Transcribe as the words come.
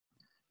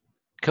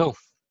Cool.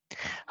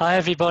 Hi,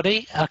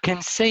 everybody. I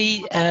can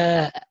see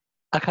a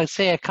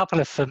couple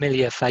of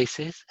familiar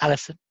faces.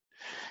 Alison,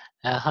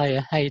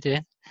 hiya. How you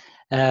doing?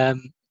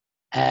 Um,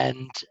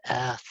 and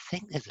I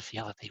think there's a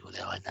few other people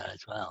that I know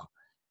as well.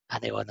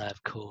 Anu, I know,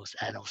 of course,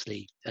 and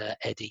obviously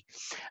Eddie.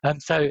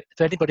 So,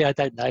 for anybody I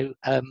don't know,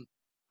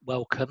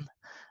 welcome.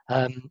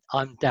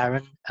 I'm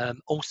Darren,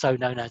 also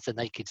known as the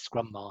Naked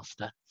Scrum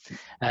Master,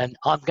 and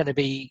I'm going to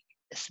be.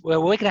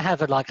 Well, we're going to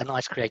have a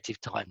nice creative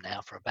time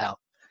now for about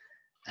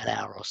an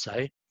hour or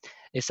so.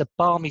 It's a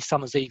balmy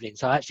summer's evening,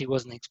 so I actually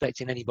wasn't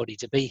expecting anybody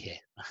to be here.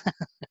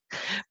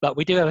 But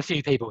we do have a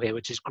few people here,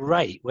 which is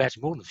great. We're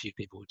actually more than a few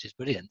people, which is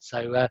brilliant.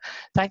 So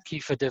thank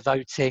you for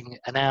devoting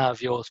an hour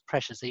of your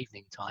precious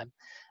evening time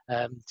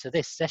to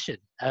this session.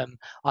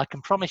 I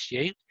can promise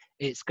you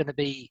it's going to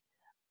be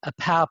a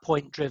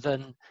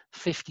PowerPoint-driven,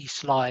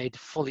 50-slide,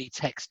 fully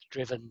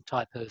text-driven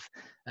type of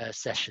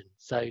session.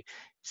 So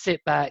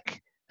sit back,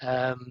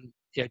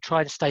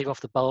 try to stave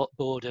off the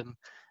boredom,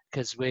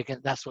 because we're going.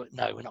 That's what.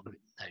 No, we're not.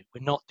 No,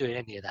 we're not doing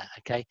any of that.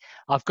 Okay.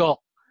 I've got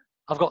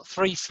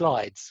 3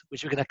 slides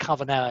which we're going to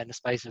cover now in the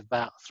space of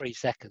about 3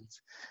 seconds,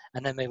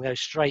 and then we're going to go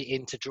straight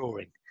into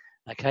drawing.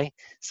 Okay.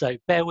 So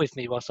bear with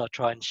me whilst I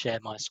try and share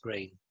my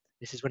screen.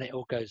 This is when it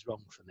all goes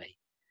wrong for me.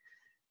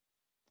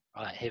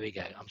 Right, here we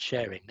go. I'm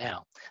sharing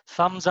now.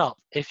 Thumbs up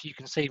if you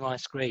can see my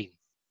screen.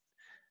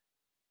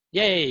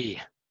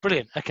 Yay!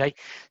 Brilliant. Okay.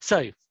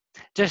 So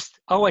just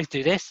always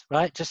do this,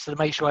 right? Just to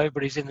make sure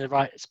everybody's in the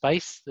right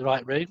space, the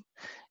right room.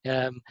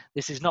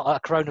 This is not a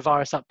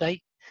coronavirus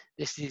update.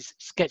 This is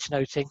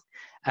sketchnoting,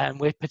 and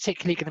we're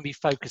particularly going to be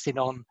focusing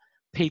on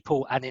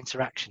people and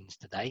interactions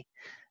today.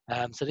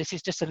 So this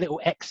is just a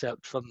little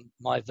excerpt from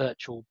my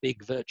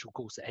big virtual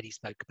course that Eddie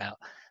spoke about,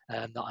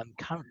 that I'm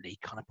currently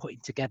kind of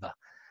putting together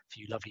for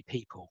you lovely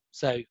people.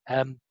 So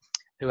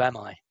who am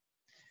I?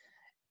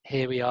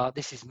 Here we are.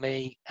 This is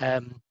me.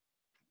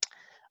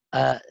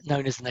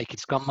 Known as the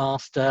Naked Scrum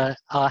Master.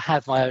 I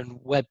have my own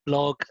web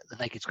blog,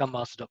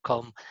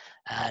 thenakedscrummaster.com,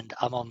 and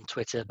I'm on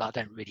Twitter, but I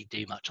don't really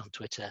do much on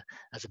Twitter.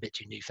 That's a bit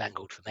too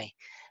newfangled for me.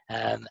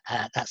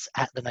 That's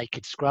at the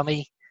Naked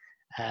Scrummy,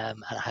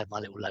 and I have my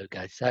little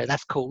logo. So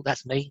that's cool.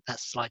 That's me.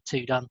 That's slide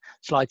 2 done.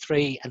 Slide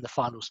 3 and the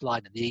final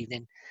slide of the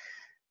evening.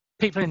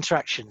 People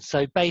interaction.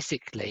 So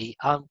basically,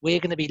 we're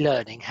going to be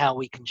learning how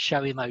we can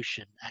show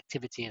emotion,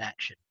 activity, and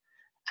action,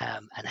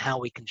 and how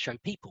we can show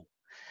people.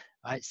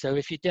 Right, so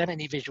if you've done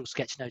any visual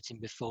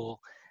sketchnoting before,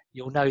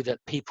 you'll know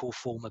that people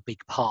form a big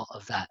part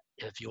of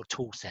your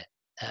tool set.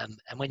 And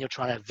when you're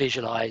trying to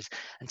visualize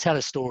and tell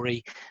a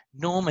story,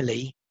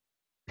 normally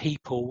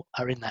people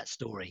are in that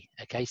story.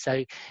 Okay,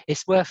 so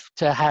it's worth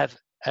to have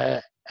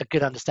a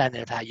good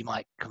understanding of how you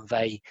might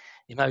convey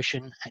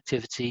emotion,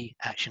 activity,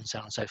 action, so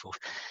on and so forth.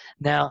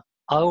 Now,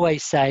 I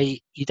always say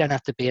you don't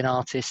have to be an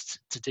artist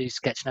to do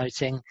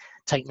sketchnoting.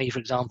 Take me, for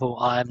example.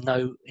 I am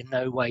in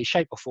no way,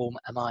 shape or form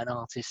am I an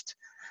artist.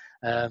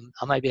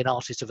 I may be an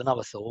artist of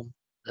another form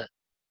that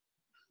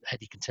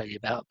Eddie can tell you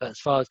about, but as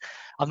far as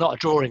I'm not a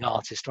drawing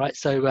artist, right?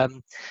 So,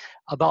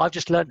 but I've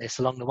just learned this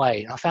along the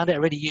way, and I found it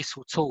a really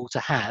useful tool to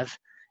have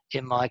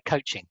in my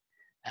coaching.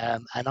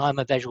 And I'm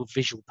a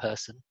visual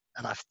person,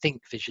 and I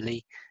think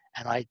visually,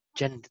 and I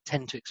tend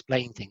to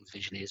explain things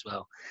visually as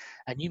well.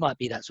 And you might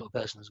be that sort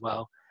of person as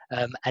well.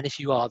 And if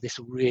you are, this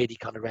will really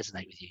kind of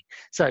resonate with you.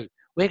 So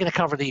we're going to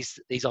cover these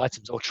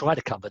items, or try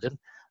to cover them.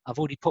 I've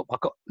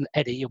got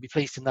Eddie, you'll be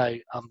pleased to know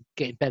I'm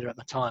getting better at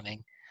my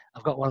timing.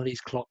 I've got one of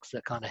these clocks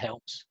that kind of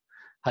helps,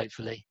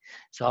 hopefully.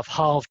 So I've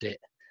halved it.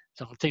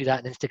 So I'll do that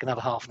and then stick another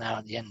half an hour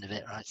at the end of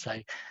it, right? So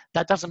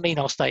that doesn't mean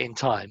I'll stay in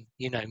time,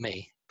 you know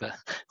me, but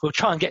we'll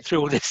try and get through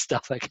all this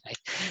stuff, okay?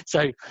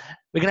 So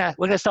we're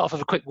gonna start off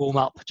with a quick warm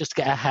up, just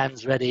to get our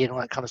hands ready and all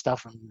that kind of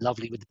stuff, and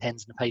lovely with the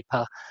pens and the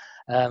paper.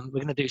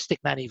 We're going to do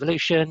stickman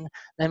evolution.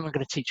 Then we're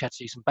going to teach you how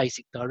to do some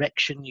basic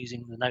direction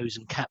using the nose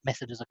and cap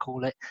method, as I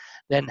call it.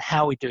 Then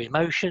how we do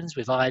emotions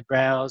with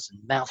eyebrows and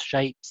mouth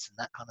shapes and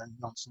that kind of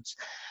nonsense.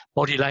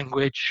 Body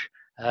language,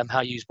 how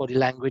you use body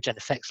language and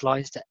effects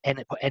lines to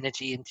put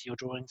energy into your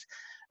drawings,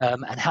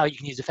 and how you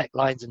can use effect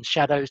lines and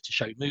shadows to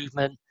show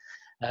movement.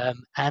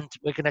 And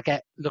we're going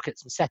to look at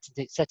some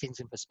settings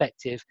in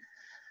perspective.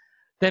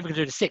 Then we're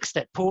going to do the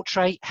 6-step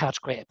portrait, how to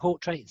create a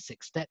portrait in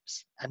 6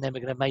 steps. And then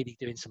we're going to maybe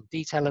do in some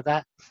detail of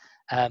that.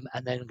 And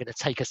then we're going to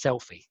take a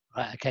selfie,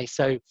 right? Okay,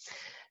 so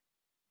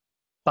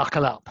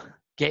buckle up,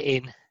 get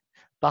in,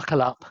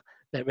 buckle up,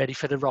 get ready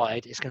for the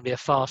ride. It's going to be a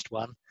fast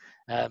one.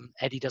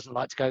 Eddie doesn't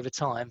like to go over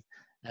time.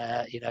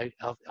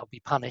 I'll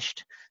be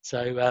punished.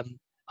 So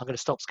I'm going to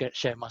stop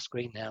sharing my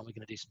screen now, and we're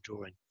going to do some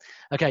drawing.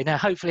 Okay, now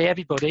hopefully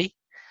everybody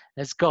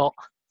has got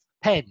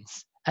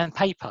pens and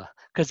paper,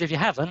 because if you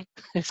haven't,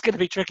 it's going to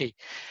be tricky.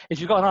 If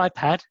you've got an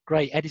iPad,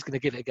 great. Eddie's going to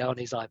give it a go on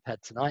his iPad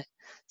tonight.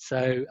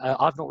 So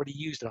I've not really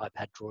used an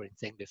iPad drawing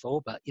thing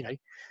before, but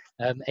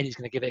Eddie's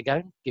going to give it a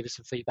go, give us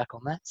some feedback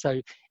on that.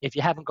 So if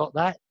you haven't got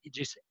that,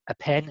 just a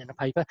pen and a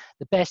paper.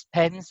 The best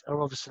pens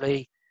are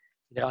obviously,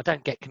 I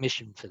don't get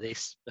commission for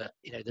this, but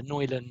the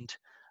Neuland,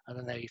 I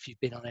don't know if you've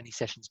been on any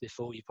sessions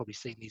before, you've probably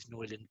seen these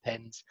Neuland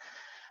pens.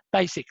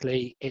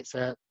 basically it's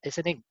an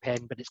ink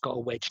pen, but it's got a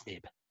wedge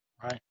nib,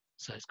 right?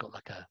 So it's got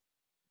like a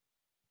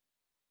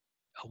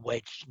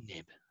wedge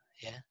nib,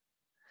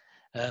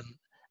 yeah.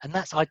 And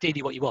that's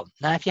ideally what you want.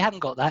 Now, if you haven't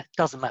got that,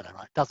 doesn't matter,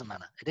 right? Doesn't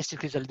matter. This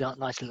just gives a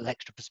nice little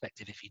extra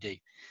perspective if you do.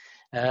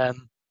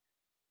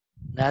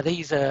 Now,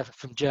 these are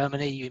from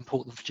Germany. You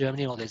import them from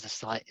Germany, or there's a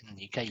site in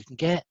the UK you can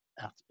get.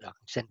 I can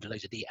send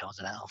loads of details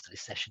of that after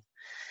this session.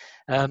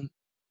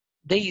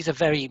 These are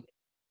very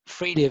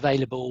freely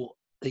available.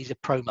 These are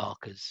pro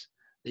markers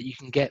that you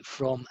can get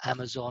from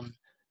Amazon,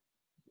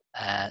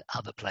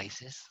 other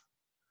places.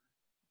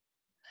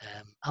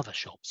 Other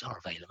shops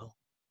are available.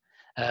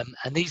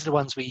 And these are the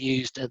ones we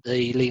used at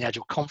the Lean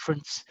Agile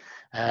conference.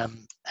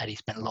 Eddie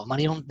spent a lot of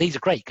money on. These are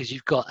great because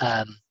you've got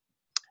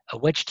a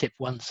wedge tip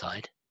one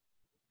side,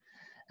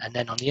 and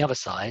then on the other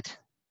side,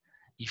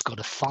 you've got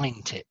a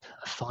fine tip,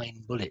 a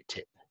fine bullet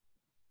tip.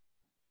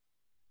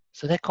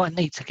 So they're quite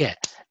neat to get.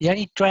 The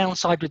only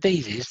downside with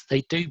these is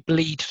they do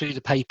bleed through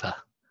the paper.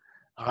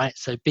 All right,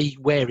 so be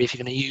wary if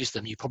you're going to use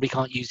them. You probably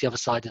can't use the other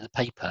side of the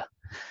paper.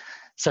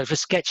 So for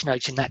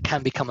sketchnoting, that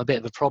can become a bit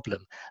of a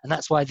problem. And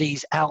that's why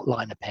these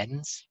outliner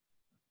pens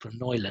from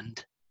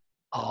Neuland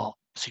are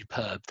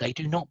superb. They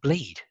do not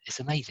bleed. It's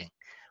amazing.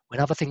 When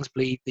other things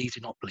bleed, these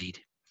do not bleed.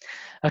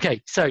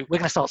 Okay, so we're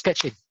going to start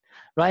sketching,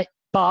 right?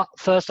 But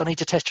first I need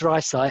to test your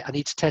eyesight. I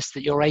need to test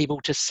that you're able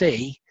to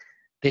see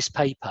this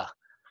paper.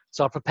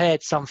 So I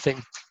prepared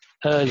something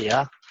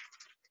earlier.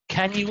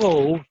 Can you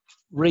all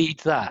read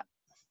that?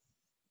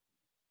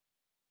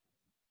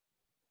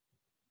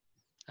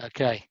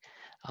 Okay.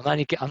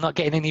 I'm not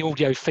getting any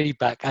audio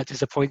feedback. That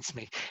disappoints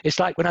me. It's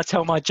like when I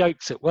tell my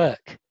jokes at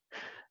work.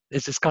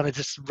 There's this kind of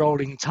just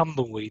rolling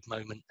tumbleweed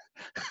moment.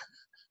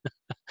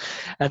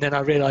 And then I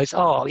realised,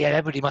 oh yeah,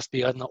 everybody must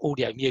be on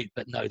audio mute,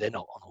 but no, they're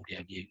not on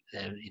audio mute.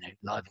 They're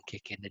live and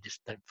kicking. They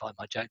just don't find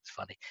my jokes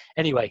funny.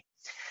 Anyway,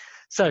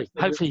 so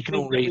hopefully you can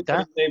all read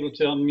that. Able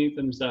to unmute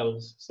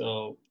themselves,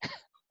 so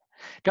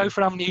go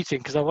for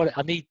unmuting because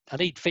I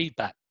need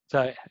feedback.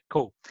 So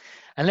cool.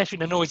 Unless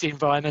you're in a noisy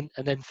environment,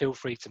 and then feel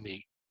free to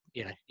mute.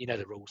 You know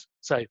the rules.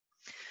 So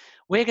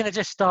we're going to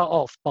just start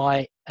off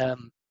by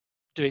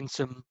doing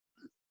some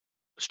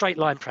straight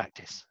line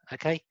practice.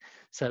 Okay,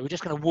 so we're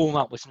just going to warm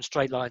up with some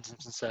straight lines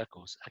and some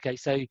circles. Okay,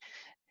 so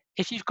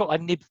if you've got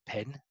a nib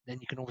pen, then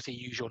you can obviously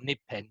use your nib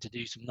pen to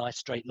do some nice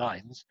straight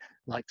lines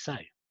like so.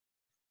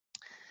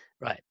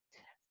 Right.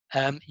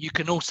 You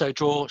can also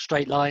draw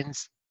straight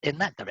lines in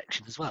that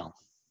direction as well.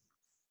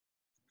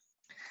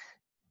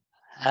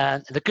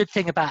 And the good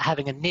thing about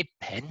having a nib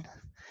pen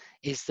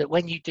is that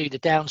when you do the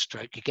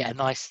downstroke, you get a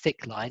nice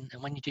thick line,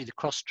 and when you do the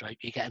cross stroke,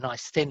 you get a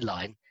nice thin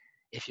line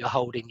if you're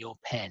holding your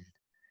pen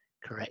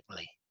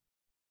correctly,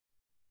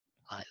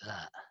 like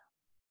that.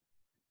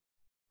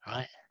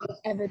 Right.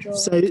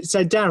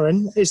 So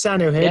Darren, it's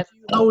Anu here.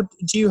 Yep.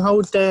 Do you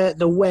hold the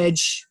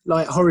wedge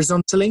like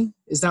horizontally?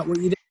 Is that what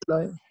you do?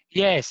 Like?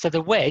 Yeah, so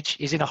the wedge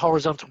is in a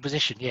horizontal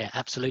position. Yeah,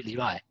 absolutely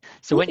right.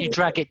 So when you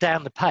drag it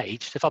down the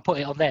page, so if I put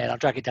it on there and I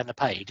drag it down the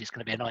page, it's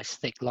going to be a nice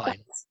thick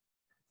line.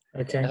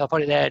 Okay. If I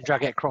put it there and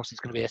drag it across, it's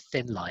going to be a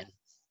thin line.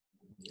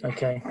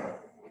 Okay.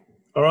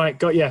 All right,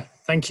 got you.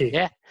 Thank you.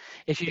 Yeah.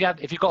 If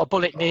you've got a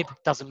bullet nib,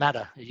 doesn't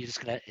matter.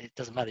 It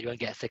doesn't matter. You won't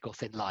get a thick or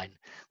thin line.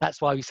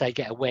 That's why we say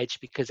get a wedge,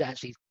 because it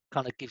actually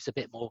kind of gives a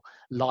bit more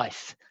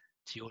life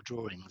to your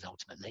drawings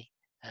ultimately.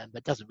 But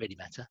it doesn't really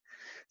matter.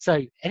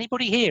 So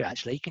anybody here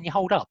actually, can you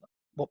hold up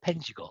what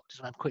pens you got?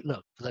 Just have a quick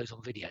look for those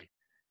on video.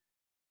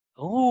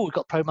 Oh, we've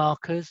got pro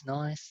markers,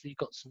 nice. You've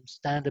got some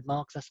standard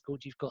markers, that's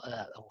good. You've got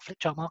a flip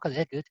chart marker,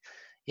 they're good.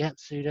 Yeah,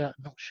 Suda,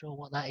 not sure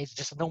what that is.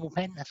 Just a normal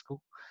pen, that's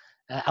cool.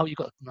 Oh, you've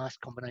got a nice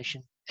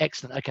combination.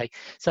 Excellent. Okay,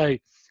 so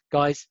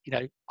guys,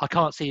 I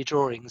can't see your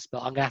drawings, but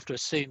I'm going to have to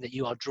assume that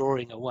you are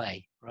drawing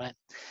away, right?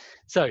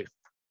 So,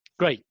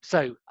 great.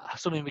 So,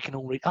 assuming we can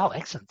all read. Oh,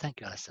 excellent.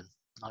 Thank you, Alison.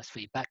 Nice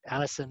feedback.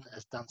 Alison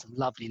has done some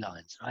lovely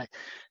lines, right?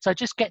 So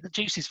just get the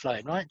juices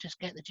flowing, right? Just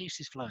get the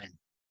juices flowing.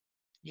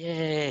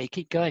 Yay,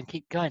 keep going,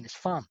 it's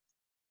fun.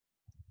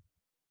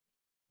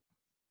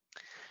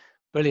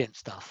 Brilliant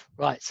stuff.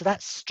 Right, so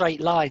that's straight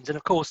lines, and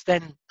of course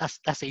then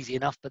that's easy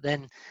enough, but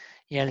then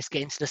let's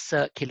get into the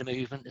circular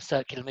movement. The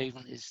circular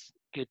movement is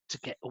good to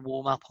get a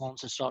warm up on,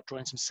 so start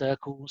drawing some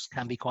circles.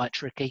 Can be quite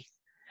tricky.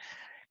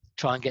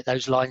 Try and get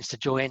those lines to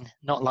join,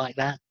 not like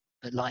that,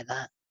 but like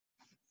that.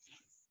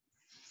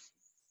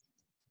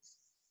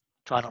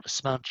 Try not to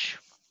smudge.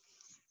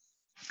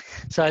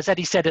 So as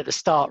Eddie said at the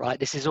start, right,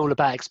 this is all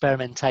about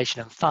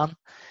experimentation and fun.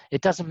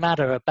 It doesn't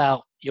matter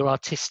about your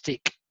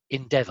artistic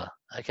endeavor,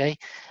 okay?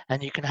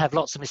 And you can have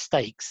lots of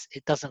mistakes.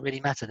 It doesn't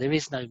really matter. There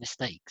is no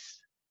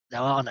mistakes.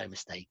 There are no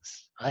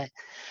mistakes, right?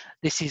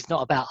 This is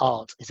not about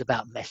art, it's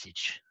about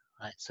message,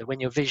 right? So when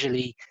you're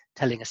visually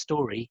telling a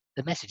story,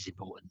 the message is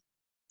important.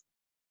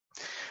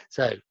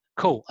 So,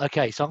 cool.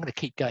 Okay, so I'm going to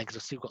keep going because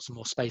I've still got some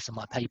more space on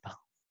my paper.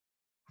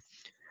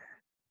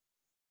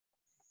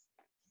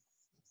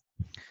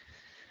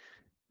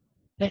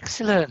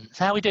 Excellent.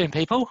 So how are we doing,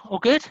 people? All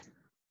good?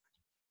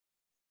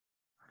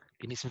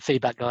 Give me some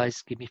feedback,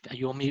 guys. Are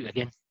you on mute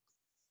again?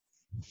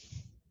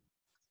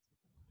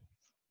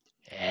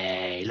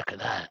 look at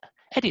that.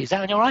 Eddie, is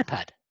that on your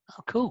iPad?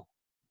 Oh, cool.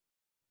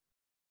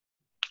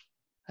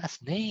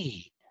 That's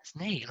neat. That's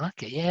neat. I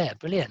like it. Yeah,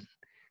 brilliant.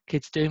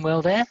 Kids doing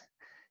well there?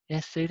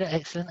 Yes, Suda,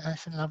 excellent.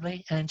 That's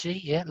lovely.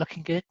 Angie, yeah,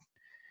 looking good.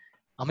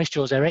 I missed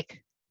yours,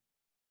 Eric.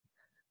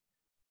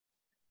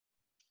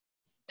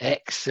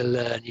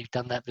 Excellent. You've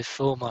done that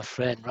before, my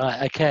friend.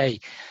 Right. Okay.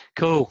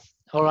 Cool.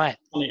 All right.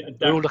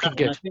 We're all looking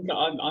good. I think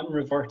I'm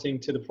reverting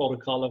to the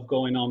protocol of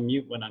going on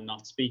mute when I'm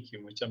not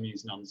speaking, which I'm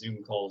using on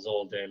Zoom calls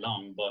all day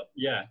long. But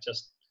yeah,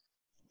 just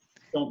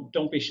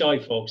don't be shy,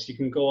 folks. You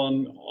can go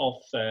on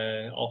off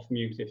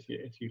mute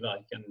if you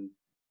like, and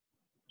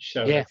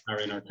shout at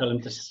Darren or tell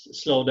him to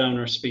slow down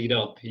or speed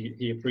up.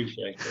 He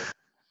appreciates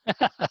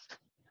it.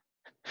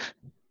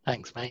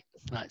 Thanks, mate.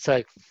 Right.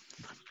 So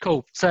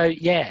cool. So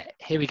yeah,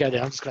 here we go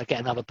then. I'm just going to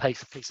get another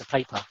piece of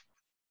paper.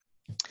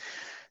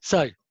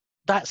 So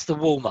that's the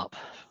warm up.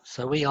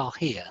 So we are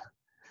here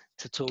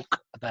to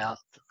talk about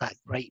that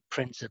great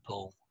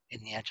principle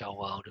in the agile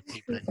world of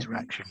people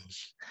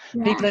interactions.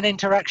 Yeah. People and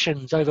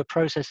interactions over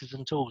processes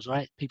and tools,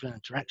 right? People and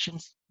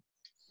interactions.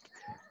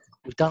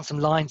 We've done some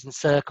lines and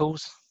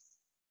circles.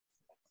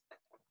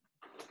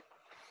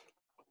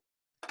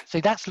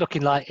 See, that's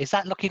looking like, is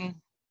that looking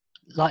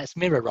like it's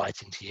mirror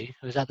writing to you?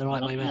 Or is that the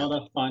right way around? No,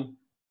 that's fine.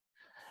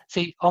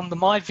 See, on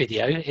my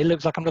video, it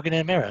looks like I'm looking in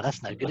a mirror.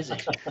 That's no good, is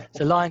it?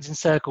 So lines and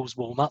circles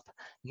warm up.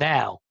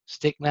 Now,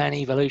 stickman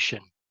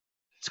evolution.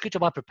 It's a good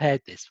job I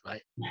prepared this,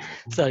 right?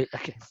 So,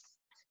 okay,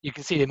 you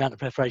can see the amount of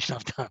preparation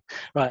I've done.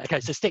 Right,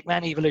 okay, so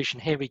stickman evolution,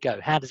 here we go.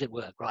 How does it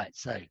work? Right,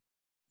 so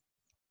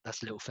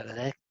that's a little fella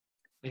there.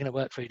 We're going to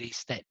work through these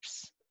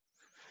steps.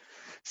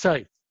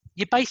 So,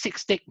 your basic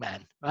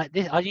stickman, right?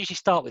 I usually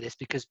start with this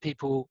because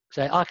people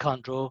say, I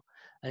can't draw.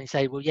 And you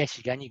say, well, yes,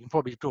 you can. You can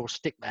probably draw a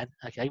stickman.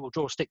 Okay, we'll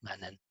draw a stickman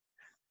then.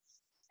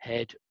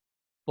 Head,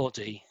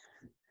 body,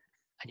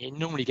 and you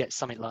normally get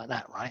something like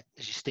that, right?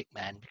 As your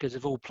stickman, because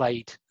they've all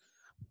played,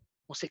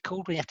 what's it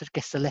called when you have to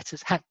guess the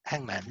letters?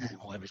 Hangman,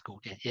 or whatever it's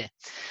called, yeah.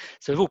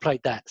 So we've all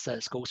played that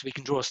at school, so we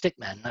can draw a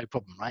stickman, no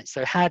problem, right?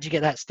 So how do you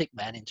get that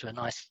stickman into a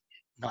nice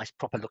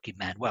proper looking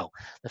man? Well,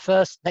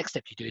 the next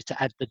step you do is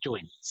to add the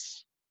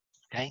joints,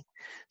 okay?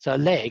 So a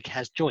leg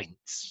has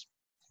joints,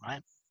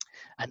 right?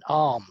 And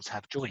arms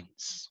have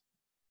joints,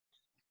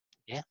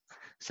 yeah?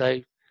 So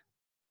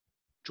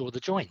draw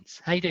the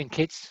joints. How you doing,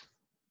 kids?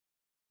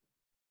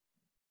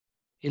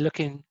 You're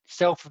looking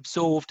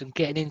self-absorbed and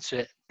getting into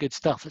it. Good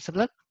stuff. Let's have a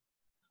look.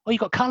 Oh, you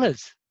got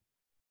colours.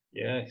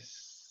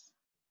 Yes.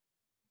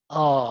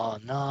 Oh,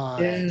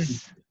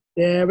 nice.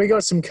 Yeah, we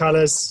got some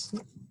colours.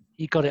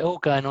 You got it all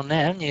going on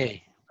there, haven't you?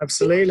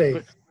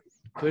 Absolutely.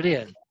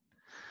 Brilliant.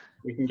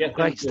 We can get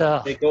great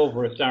stuff. Take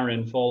over if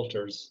Darren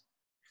falters.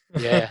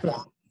 Yeah.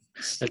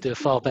 They'll do a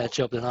far better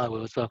job than I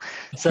will as well.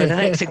 So the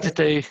next thing to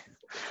do,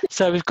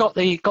 so we've got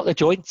the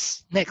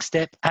joints. Next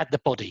step, add the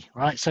body,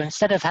 right? So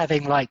instead of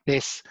having like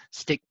this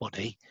stick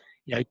body,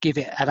 you know, give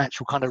it an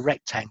actual kind of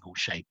rectangle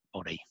shaped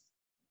body.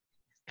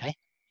 Okay.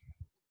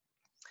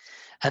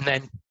 And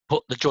then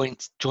put the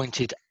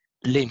jointed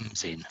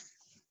limbs in.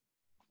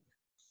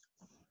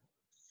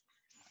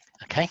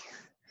 Okay.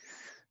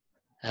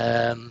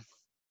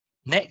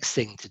 Next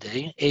thing to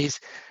do is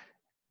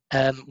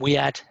we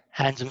add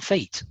hands and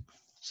feet.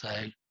 So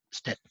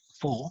step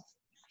 4,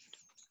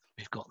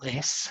 we've got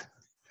this.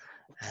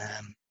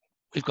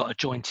 We've got a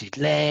jointed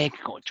leg,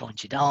 got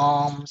jointed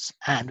arms,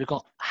 and we've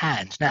got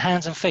hands. Now,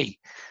 hands and feet,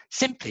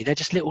 simply, they're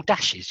just little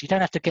dashes. You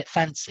don't have to get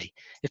fancy.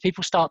 If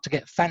people start to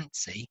get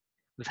fancy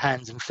with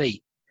hands and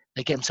feet,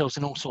 they get themselves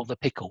in all sort of a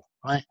pickle,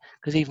 right?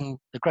 Because even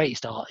the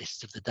greatest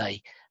artists of the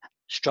day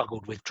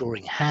struggled with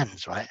drawing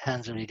hands, right?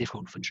 Hands are really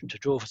difficult to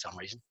draw for some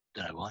reason.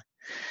 Don't know why.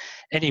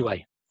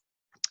 Anyway,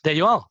 there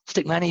you are,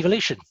 stickman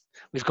evolution.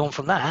 We've gone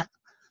from that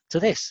to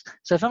this.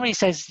 So if somebody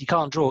says you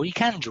can't draw, you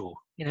can draw.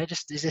 You know,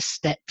 just there's just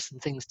steps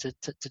and things to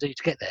do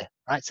to get there,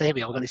 right? So here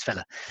we are, we've got this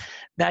fella.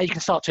 Now you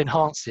can start to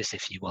enhance this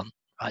if you want,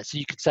 right? So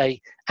you could say,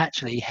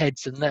 actually,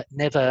 heads are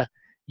never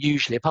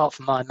usually, apart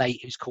from my mate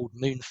who's called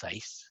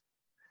Moonface,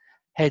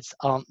 heads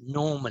aren't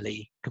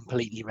normally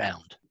completely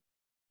round,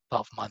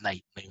 apart from my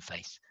mate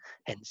Moonface,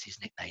 hence his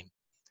nickname.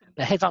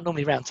 But heads aren't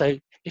normally round. So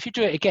if you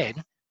do it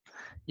again,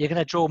 you're going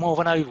to draw more of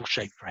an oval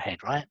shape for a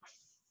head, right?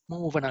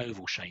 More of an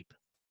oval shape.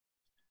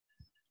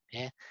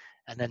 Yeah,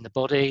 and then the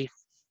body.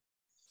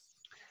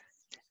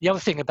 The other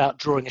thing about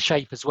drawing a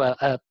shape as well,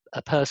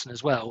 a person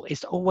as well, is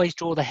to always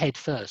draw the head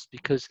first,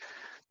 because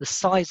the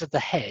size of the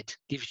head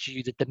gives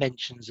you the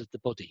dimensions of the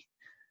body,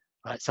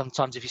 right?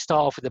 Sometimes if you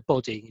start off with the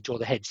body and you draw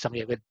the head,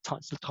 somebody with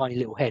a tiny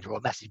little head or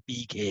a massive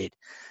big head.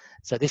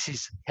 So this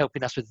is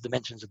helping us with the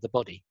dimensions of the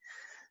body,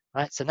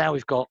 right? So now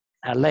we've got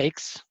our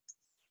legs,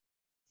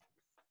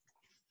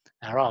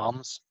 our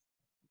arms,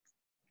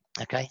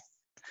 okay,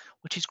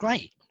 which is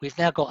great. We've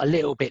now got a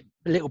little bit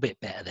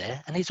better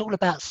there, and it's all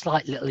about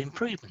slight little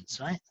improvements,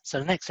 right? So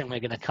the next thing we're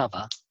going to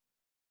cover,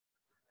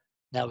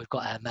 now we've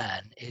got our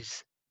man,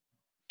 is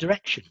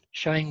direction,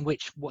 showing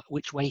which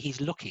way he's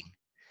looking.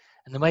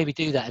 And the way we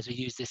do that is we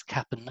use this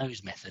cap and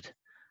nose method.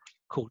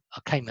 I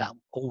came out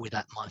all with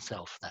that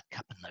myself, that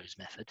cap and nose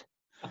method.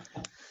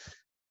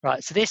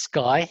 Right, so this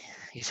guy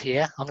is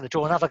here. I'm going to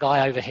draw another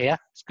guy over here.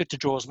 It's good to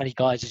draw as many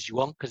guys as you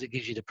want because it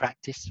gives you the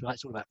practice, right?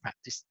 It's all about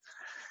practice.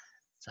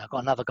 So I've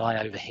got another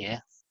guy over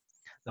here.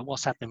 But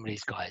what's happening with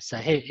these guys? So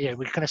here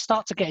we're going to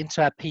start to get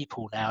into our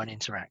people now and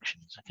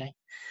interactions, okay?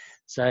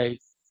 So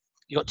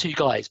you've got two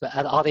guys, but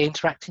are they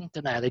interacting?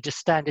 Don't know. Are they just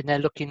standing there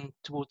looking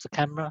towards the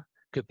camera?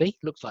 Could be.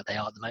 Looks like they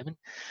are at the moment.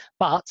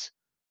 But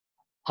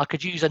I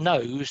could use a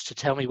nose to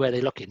tell me where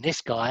they're looking.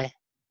 This guy,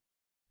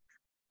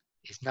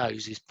 his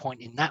nose is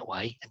pointing that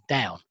way and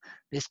down.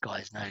 This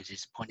guy's nose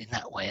is pointing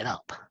that way and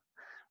up.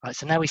 Right,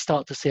 so now we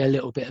start to see a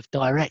little bit of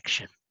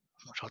direction.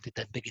 I'm not sure I did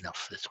that big enough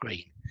for the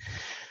screen.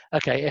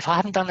 Okay, if I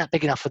haven't done that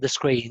big enough for the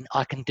screen,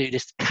 I can do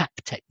this cap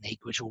technique,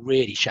 which will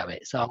really show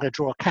it. So I'm going to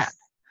draw a cap.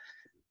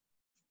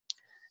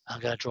 I'm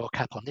going to draw a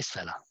cap on this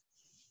fella.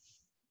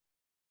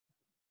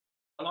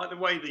 I like the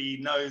way the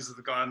nose of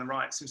the guy on the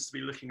right seems to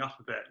be looking up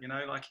a bit, you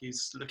know, like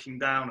he's looking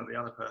down at the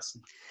other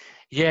person.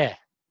 Yeah,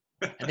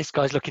 and this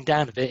guy's looking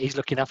down a bit, he's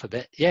looking up a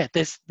bit. Yeah,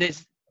 there's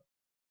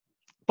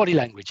body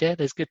language, yeah,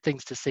 there's good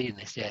things to see in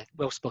this, yeah,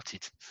 well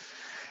spotted.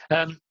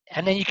 And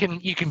then you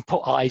can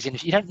put eyes in.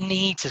 You don't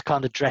need to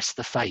kind of dress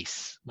the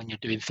face when you're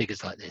doing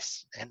figures like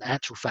this. In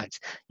actual fact,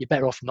 you're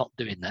better off not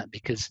doing that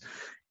because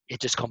it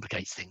just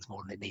complicates things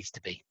more than it needs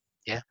to be.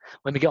 Yeah.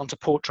 When we get onto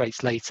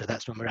portraits later,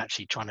 that's when we're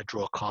actually trying to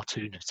draw a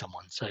cartoon of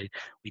someone. So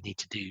we need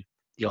to do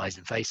the eyes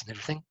and face and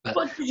everything. But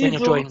what did when you you're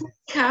draw? drawing,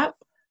 Cap?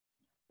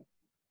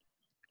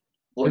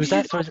 Who was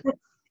that? Sorry?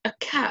 A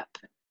cap.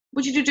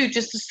 What did you do?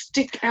 Just to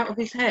stick out of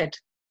his head?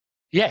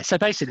 Yeah. So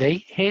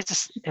basically,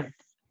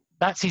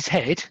 that's his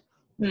head.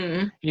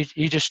 Mm.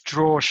 You just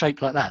draw a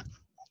shape like that.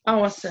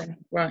 Oh, I see.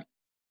 Right.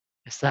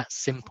 It's that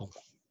simple.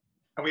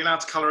 Are we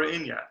allowed to colour it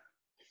in yet?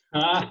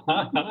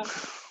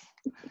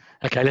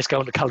 Okay, let's go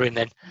on to colouring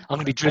then. I'm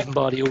going to be driven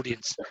by the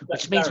audience,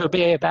 which means we'll be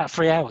here about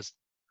 3 hours.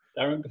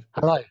 Darren,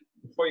 Hello.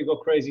 before you go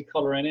crazy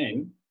colouring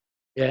in,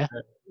 Yeah.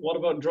 What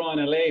about drawing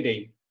a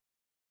lady?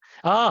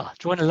 Ah,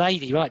 drawing a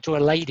lady, right, draw a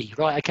lady.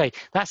 Right, okay,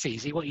 that's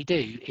easy. What you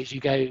do is you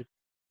go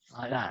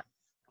like that.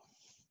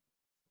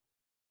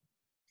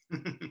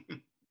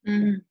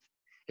 Mm.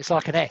 It's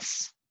like an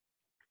S.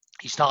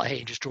 You start here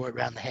and just draw it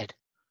around the head.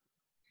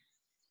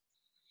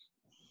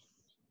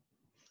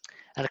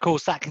 And of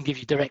course, that can give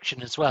you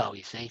direction as well,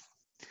 you see.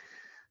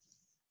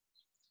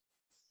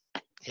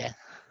 Yeah,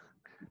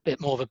 a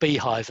bit more of a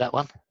beehive, that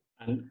one.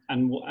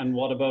 And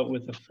what about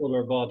with a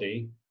fuller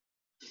body?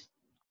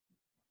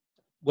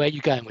 Where are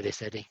you going with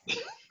this, Eddie?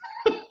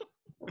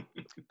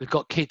 We've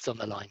got kids on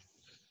the line.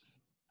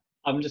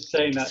 I'm just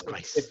saying that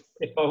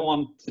if I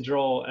want to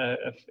draw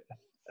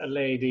a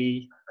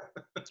lady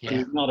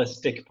who's not a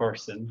stick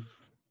person.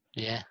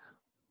 Yeah.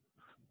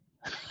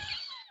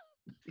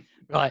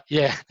 Right.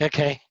 Yeah.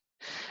 Okay.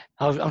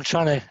 I'm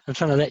trying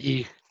to let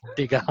you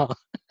dig out.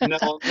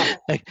 No.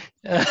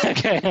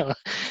 Okay.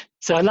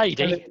 So a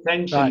lady. Well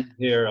intentioned right.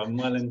 here. I'm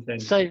well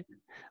intentioned. So,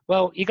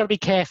 well, you got to be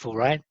careful,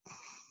 right?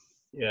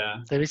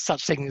 Yeah. There is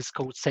such things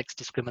called sex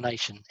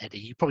discrimination, Eddie.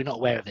 You're probably not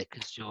aware of it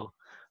because you're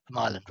from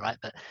Ireland, right?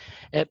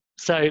 But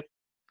so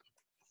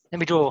let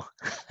me draw.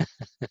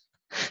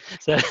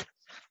 So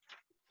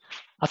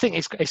I think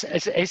it's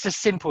as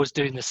simple as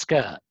doing the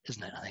skirt,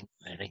 isn't it? I think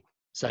really.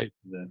 So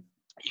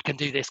you can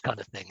do this kind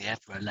of thing, yeah,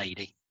 for a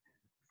lady.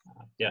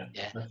 Yeah.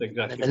 That's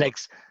exactly. And the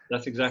legs.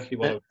 That's exactly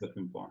what I was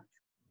looking for.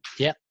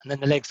 Yeah, and then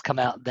the legs come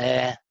out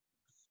there,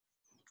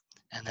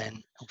 and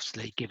then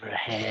obviously give her a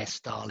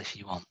hairstyle if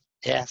you want.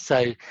 Yeah,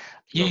 so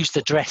use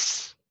the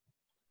dress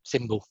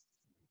symbol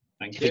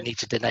if you need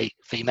to denote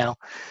female.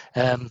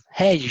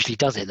 Hair usually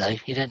does it though.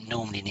 You don't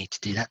normally need to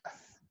do that.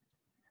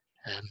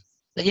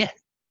 But yeah,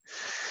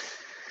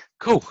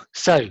 cool.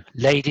 So,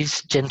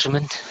 ladies,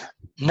 gentlemen,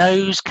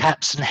 nose,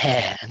 caps, and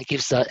hair, and it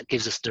gives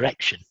us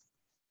direction.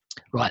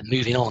 Right,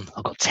 moving on.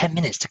 I've got 10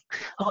 minutes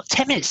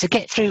to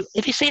get through.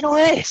 Have you seen all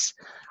this?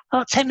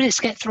 I've got 10 minutes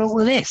to get through all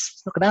of this.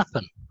 It's not going to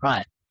happen.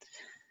 Right.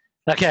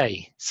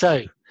 Okay.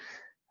 So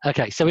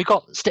we've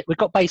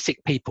got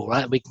basic people,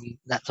 right?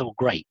 That's all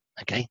great.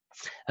 Okay.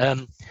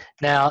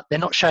 Now they're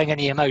not showing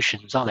any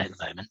emotions, are they, at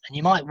the moment? And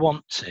you might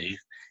want to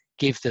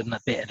give them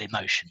a bit of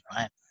emotion,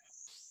 right?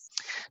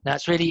 Now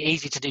it's really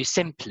easy to do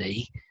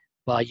simply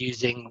by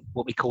using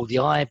what I call the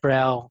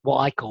eyebrow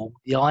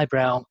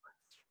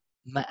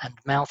and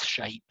mouth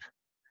shape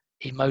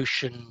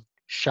emotion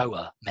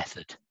shower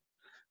method.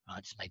 I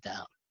just made that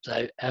up.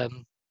 So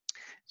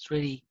it's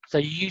really, so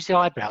you use the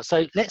eyebrow.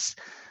 So let's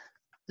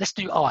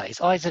do eyes.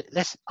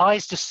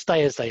 Eyes just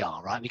stay as they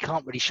are, right? We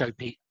can't really show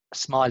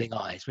smiling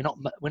eyes.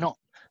 We're not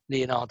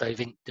Leonardo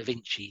da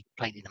Vinci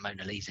painting the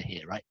Mona Lisa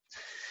here, right?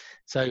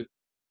 So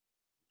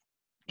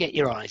get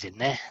your eyes in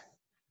there.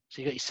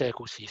 So you've got your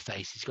circles for your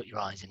face. You've got your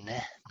eyes in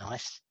there.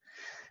 Nice.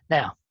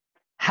 Now,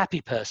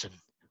 happy person.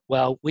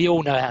 Well, we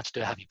all know how to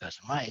do a happy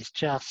person, right? It's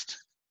just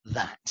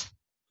that.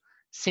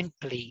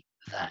 Simply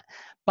that.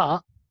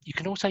 But you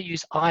can also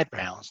use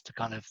eyebrows to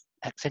kind of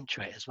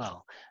accentuate as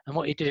well. And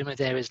what you're doing with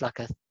there is like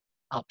a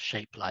up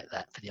shape like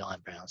that for the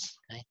eyebrows.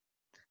 Okay,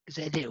 gives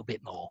it a little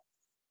bit more.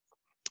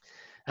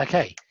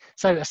 Okay,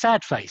 so a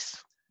sad face.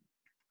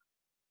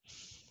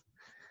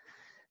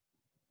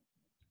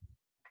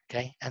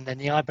 Okay, and then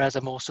the eyebrows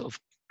are more sort of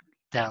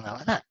down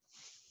like that.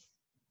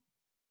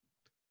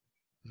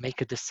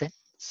 Make a descent.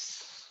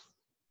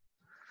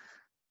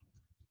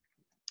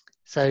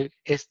 So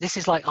this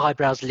is like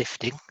eyebrows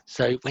lifting.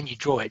 So when you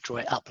draw it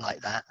up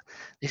like that.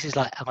 This is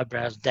like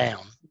eyebrows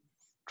down,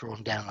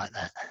 drawn down like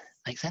that.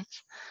 Make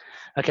sense?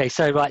 Okay,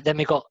 so right, then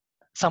we've got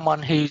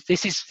someone who,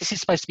 this is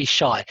supposed to be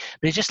shy,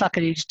 but it's just like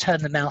you just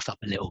turn the mouth up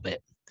a little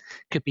bit.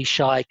 Could be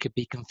shy, could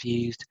be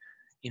confused,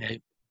 you know.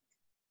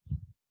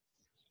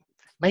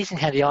 Amazing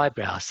how the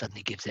eyebrow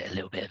suddenly gives it a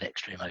little bit of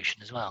extra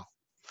emotion as well.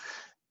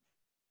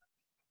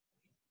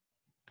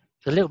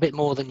 It's a little bit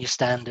more than your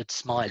standard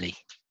smiley,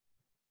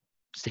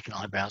 sticking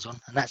eyebrows on,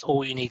 and that's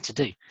all you need to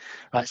do.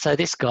 Right, so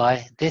this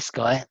guy,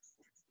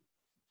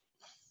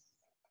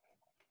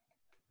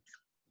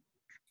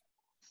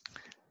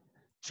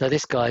 so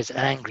this guy's an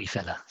angry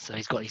fella. So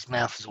he's got his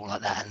mouth is all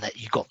like that, and that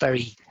you've got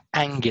very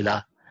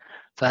angular.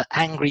 For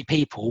angry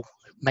people,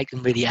 make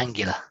them really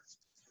angular.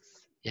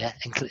 Yeah,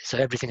 so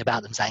everything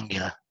about them's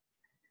angular.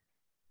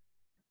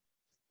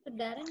 So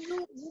Darren,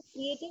 you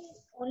creating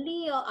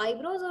only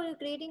eyebrows, or you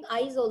creating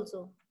eyes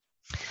also?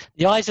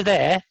 The eyes are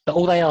there, but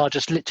all they are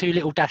just two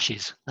little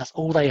dashes. That's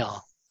all they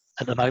are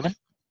at the moment.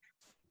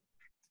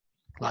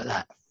 Like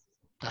that.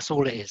 That's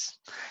all it is.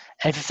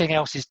 Everything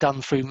else is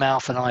done through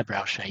mouth and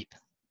eyebrow shape.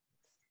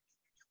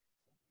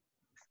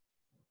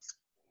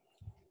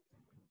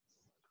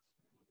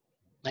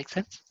 Make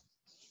sense?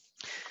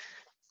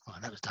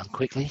 Right, that was done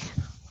quickly.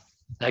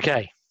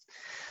 Okay,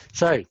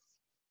 so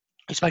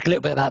we spoke a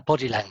little bit about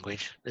body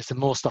language. There's some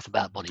more stuff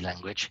about body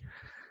language.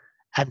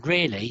 And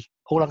really,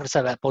 all I'm going to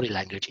say about body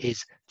language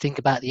is think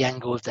about the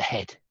angle of the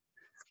head.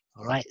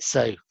 All right,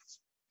 so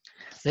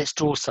let's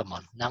draw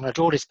someone. Now I'm going to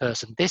draw this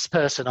person. This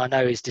person I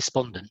know is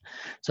despondent.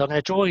 So I'm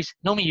going to draw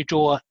normally you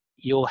draw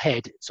your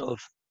head sort of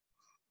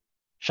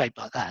shaped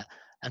like that.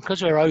 And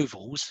because we're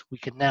ovals, we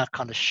can now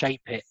kind of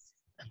shape it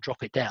and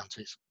drop it down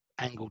so it's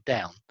angled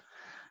down.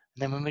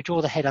 And then when we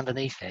draw the head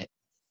underneath it,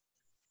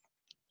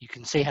 you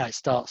can see how it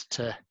starts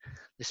to,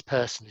 this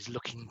person is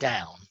looking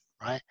down,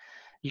 right?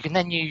 You can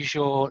then use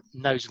your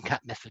nose and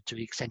cap method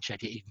to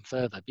accentuate it even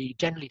further, but you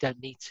generally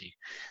don't need to.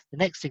 The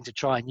next thing to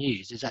try and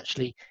use is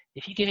actually,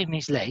 if you give him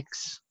his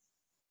legs,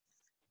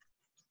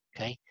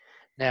 okay,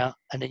 now,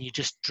 and then you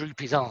just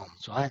droop his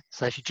arms, right?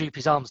 So if you droop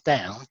his arms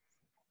down,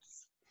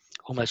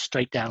 almost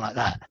straight down like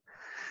that,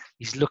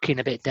 he's looking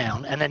a bit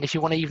down. And then if you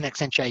want to even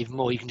accentuate even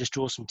more, you can just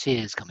draw some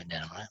tears coming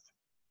down, right?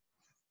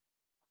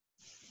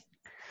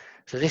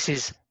 So this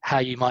is how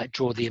you might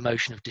draw the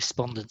emotion of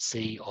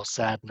despondency or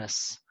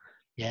sadness,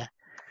 yeah?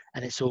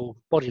 And it's all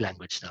body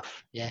language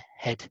stuff, yeah?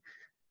 Head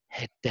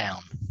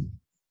down,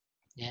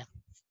 yeah?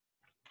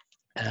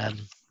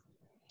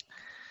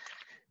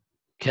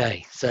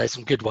 Okay, so there's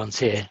some good ones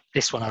here.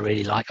 This one I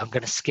really like. I'm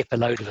going to skip a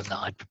load of them that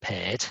I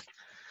prepared,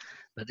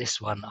 but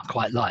this one I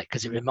quite like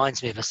because it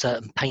reminds me of a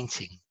certain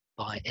painting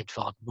by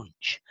Edvard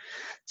Munch.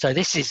 So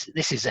this is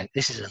a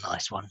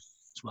nice one.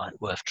 It's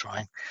worth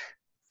trying.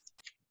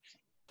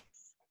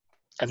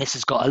 And this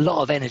has got a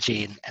lot of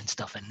energy and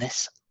stuff in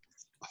this.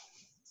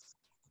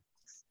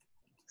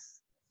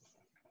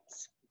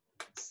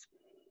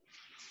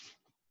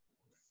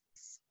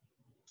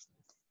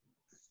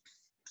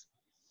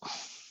 I'm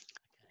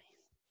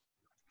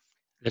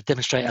going to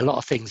demonstrate a lot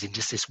of things in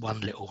just this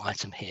one little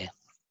item here.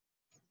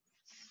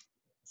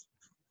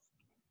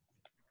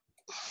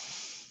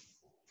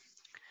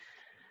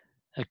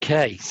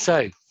 Okay,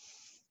 so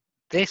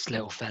this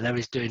little fella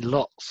is doing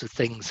lots of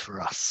things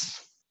for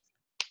us.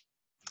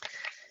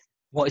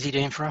 What is he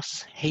doing for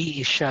us? He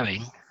is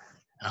showing, and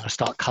I'm going to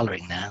start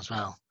colouring now as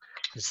well.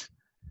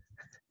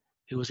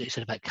 Who was it who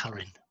said about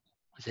colouring?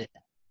 Was it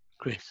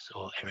Chris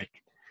or Eric?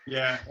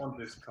 Yeah, I'm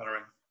doing some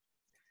colouring.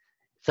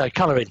 So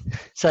colouring.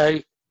 So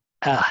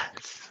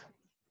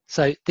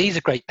these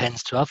are great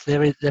pens to have.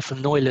 They're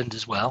from Neuland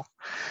as well.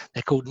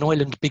 They're called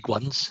Neuland Big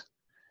Ones,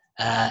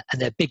 and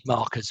they're big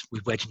markers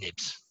with wedge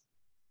nibs.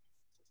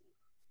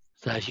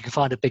 So if you can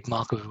find a big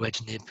marker with a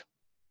wedge nib,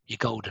 you're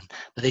golden.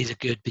 But these are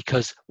good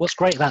because what's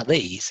great about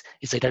these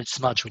is they don't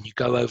smudge when you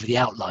go over the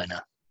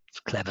outliner. It's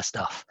clever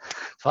stuff.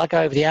 If I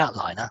go over the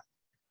outliner,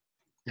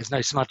 there's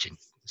no smudging.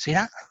 See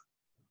that?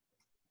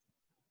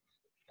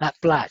 That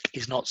black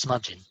is not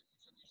smudging.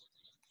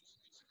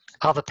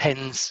 Other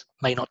pens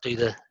may not do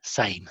the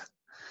same,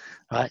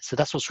 right? So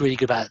that's what's really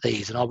good about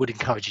these, and I would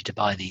encourage you to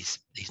buy these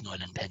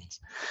Neuland pens.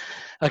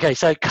 Okay,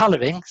 so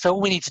colouring. So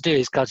all we need to do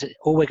is, guys,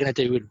 all we're going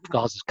to do with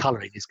regards to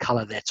colouring is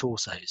colour their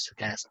torsos.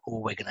 Okay, that's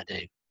all we're going to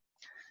do.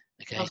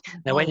 Okay,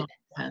 now when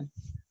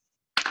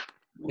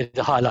with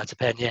the highlighter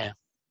pen, yeah.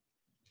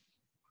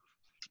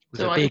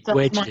 With So a I big just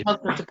wedge asked nib. my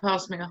husband to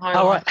pass me a highlighter.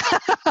 All right.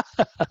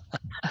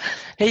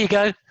 Here you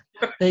go.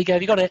 There you go.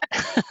 You got it.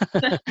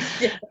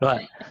 Yeah.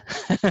 Right.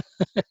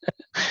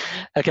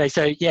 Okay.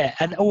 So yeah,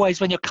 and always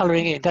when you're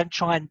colouring in, don't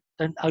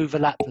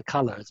overlap the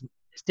colours.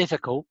 It's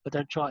difficult, but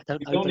don't You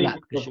don't overlap.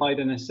 need to provide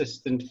an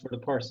assistant for the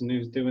person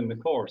who's doing the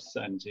course,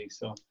 Angie.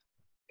 So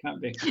can't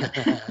be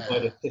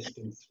provide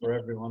assistance for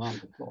everyone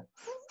on the course.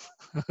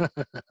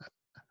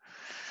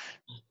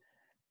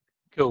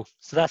 Cool.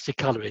 So that's your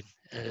colouring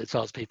as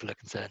far as people are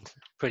concerned.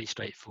 Pretty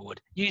straightforward.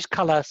 Use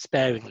colour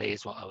sparingly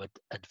is what I would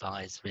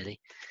advise, really.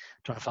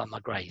 Trying to find my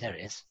grey. There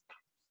it is.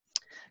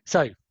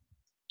 So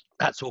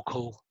that's all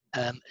cool.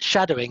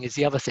 Shadowing is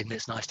the other thing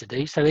that's nice to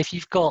do. So if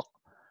you've got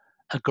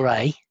a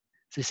grey,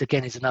 so this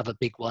again is another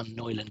big one,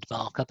 Neuland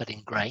marker, but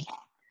in grey.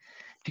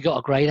 If you've got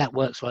a grey, that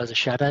works well as a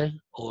shadow,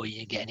 or you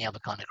can get any other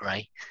kind of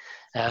grey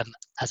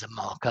as a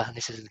marker. And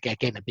this is,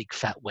 again, a big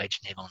fat wedge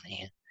nib on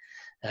here.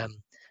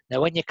 Now,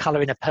 when you're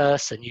colouring a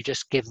person, you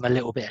just give them a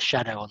little bit of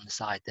shadow on the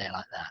side there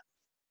like that.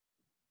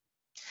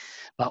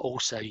 But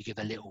also you give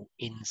a little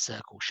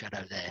in-circle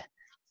shadow there.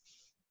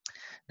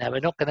 Now, we're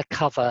not going to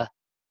cover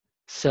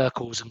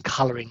circles and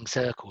colouring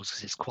circles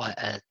because it's quite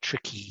a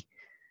tricky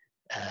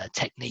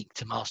technique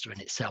to master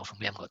in itself, and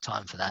we haven't got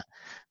time for that.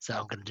 So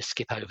I'm going to just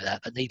skip over that.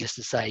 But needless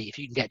to say, if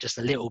you can get just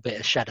a little bit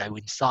of shadow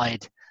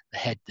inside the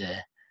head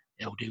there,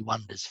 it'll do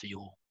wonders for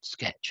your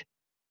sketch.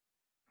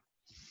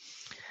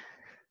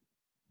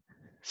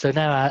 So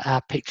now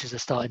our pictures are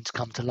starting to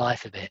come to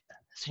life a bit.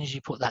 As soon as you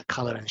put that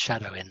colour and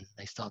shadow in,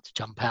 they start to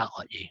jump out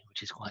at you,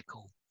 which is quite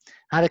cool.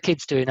 How are the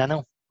kids doing,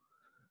 Anil?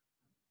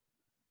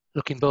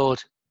 Looking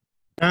bored?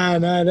 No,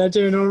 they're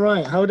doing all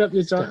right. Hold up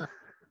your Do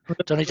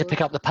I need to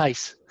pick up the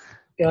pace?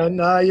 Yeah,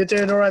 no, you're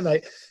doing all right,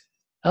 mate.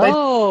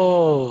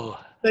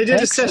 They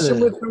did a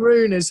session with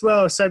Haroon as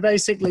well. So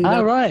basically,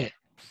 right.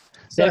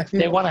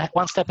 They're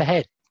one step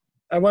ahead.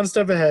 One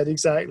step ahead,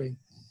 exactly.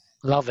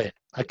 Love it.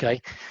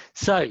 Okay,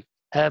 so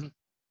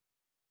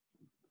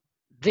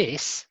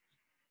this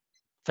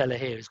fella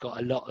here has got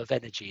a lot of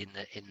energy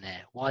in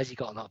there. Why has he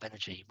got a lot of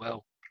energy?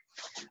 Well,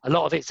 a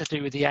lot of it's to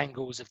do with the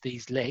angles of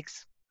these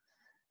legs,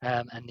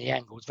 and the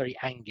angle is very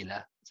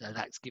angular, so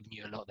that's giving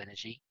you a lot of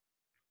energy.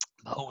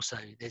 But also,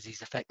 there's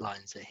these effect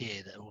lines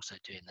here that are also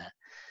doing that.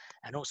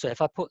 And also,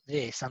 if I put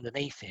this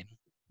underneath him,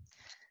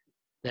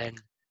 then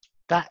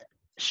that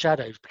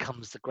shadow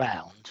becomes the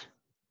ground,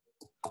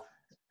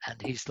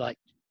 and he's like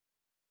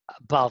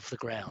above the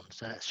ground,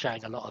 so that's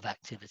showing a lot of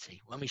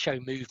activity. When we show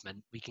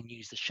movement, we can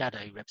use the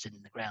shadow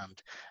representing the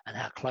ground and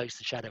how close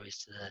the shadow is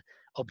to the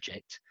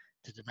object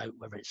to denote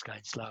whether it's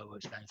going slow or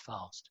it's going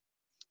fast.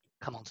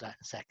 Come on to that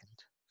in a second.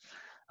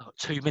 I've got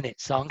 2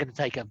 minutes, so I'm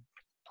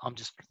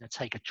just going to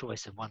take a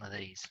choice of one of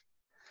these.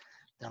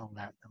 Done all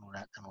that, done all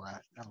that, done all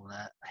that, done all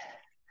that.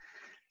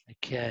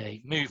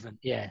 Okay, movement,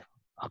 yeah.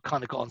 I've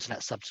kind of got onto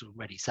that subject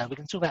already. So we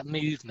can talk about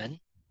movement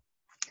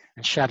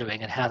and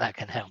shadowing and how that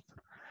can help.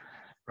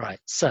 Right,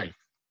 so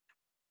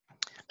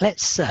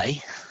let's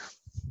say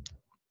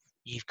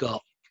you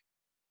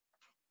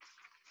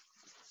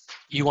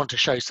want to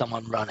show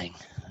someone running,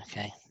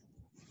 okay?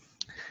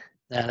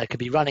 Now they could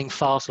be running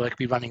fast or they could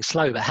be running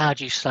slow, but how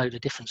do you show the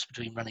difference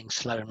between running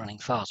slow and running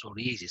fast? Well,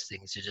 the easiest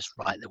thing is to just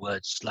write the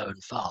words slow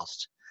and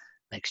fast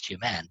next to your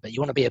man, but you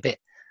want to be a bit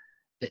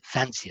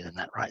fancier than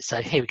that, right?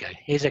 So here we go.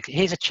 Here's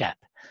a chap.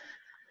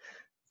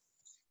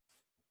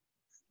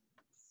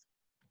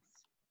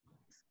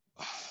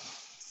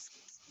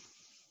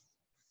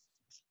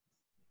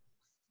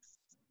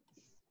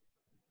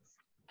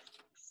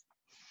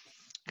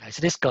 Okay,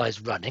 so this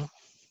guy's running.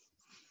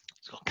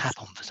 He's got a cap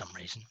on for some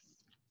reason,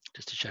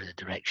 just to show the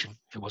direction,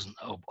 if it wasn't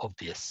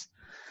obvious.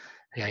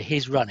 Okay,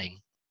 he's running.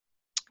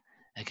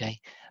 Okay,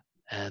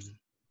 put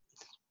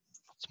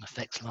some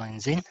effects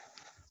lines in.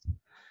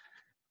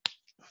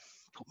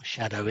 Put my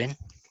shadow in.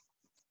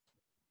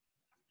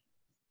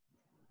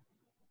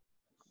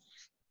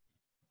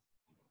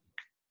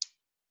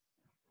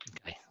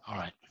 Okay, all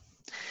right.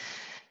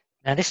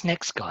 Now this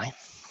next guy,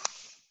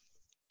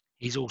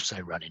 he's also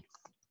running.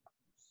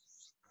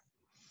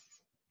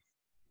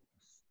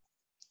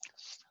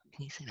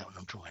 Can you see that when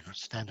I'm drawing? I'll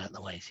stand out of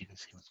the way so you can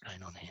see what's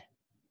going on here.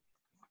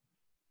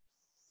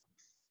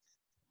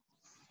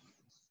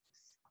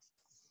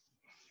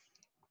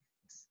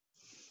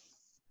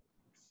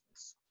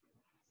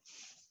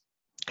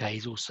 Okay,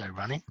 he's also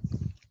running.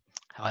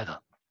 However,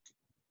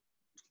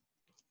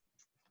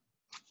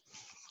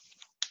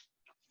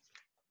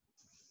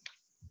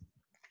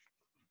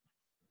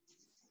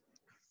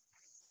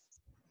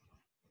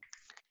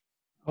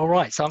 all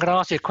right, so I'm going to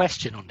ask you a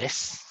question on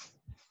this.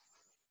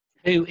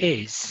 Who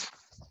is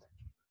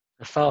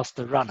the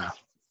faster runner?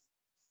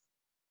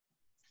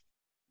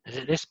 Is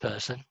it this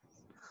person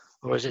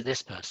or is it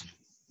this person?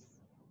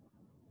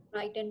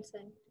 Right hand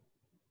side.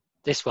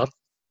 This one?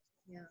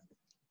 Yeah.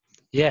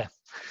 Yeah.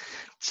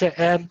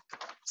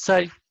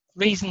 So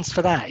reasons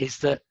for that is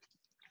that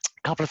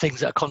a couple of things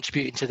that are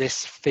contributing to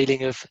this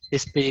feeling of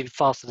this being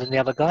faster than the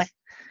other guy.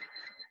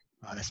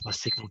 Right, that's my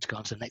signal to go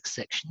on to the next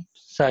section.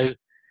 So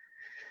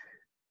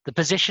the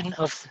position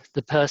of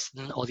the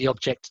person or the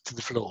object to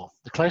the floor.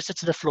 The closer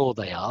to the floor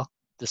they are,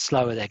 the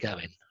slower they're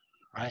going,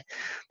 right?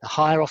 The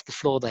higher off the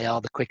floor they are,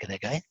 the quicker they're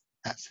going.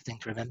 That's the thing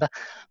to remember.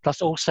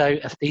 Plus also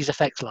these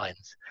effect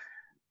lines.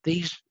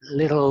 These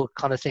little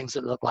kind of things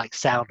that look like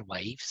sound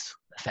waves,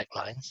 effect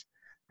lines,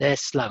 they're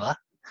slower.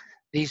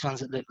 These ones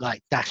that look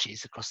like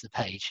dashes across the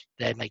page,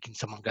 they're making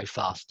someone go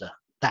faster.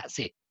 That's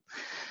it.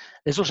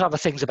 There's also other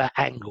things about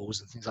angles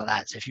and things like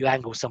that. So if you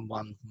angle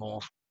someone more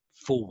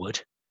forward,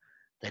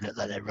 they look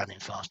like they're running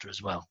faster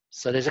as well.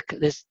 So there's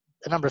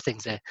a number of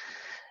things there.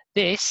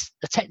 The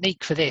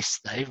technique for this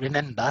though,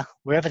 remember,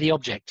 wherever the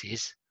object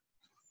is,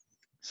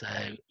 so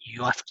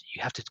you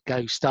have to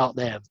go start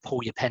there and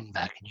pull your pen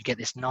back, and you get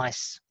this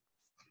nice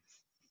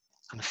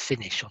kind of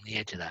finish on the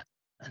edge of that,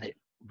 and it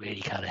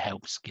really kind of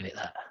helps give it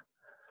that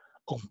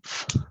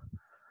oomph.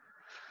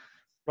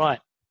 Right,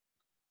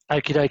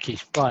 okie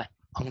dokie. Right,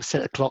 I'm going to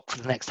set the clock for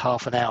the next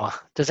half an hour.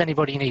 Does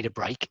anybody need a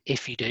break?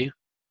 If you do,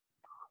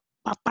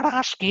 but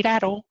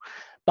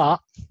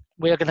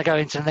we are going to go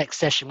into the next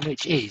session,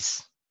 which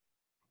is,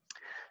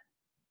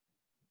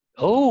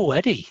 oh,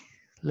 Eddie,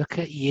 look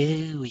at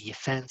you with your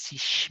fancy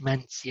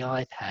schmancy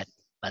iPad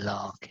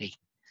malarkey.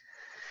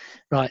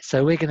 Right,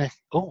 so we're going to,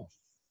 oh,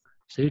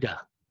 Suda.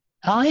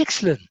 Oh,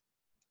 excellent.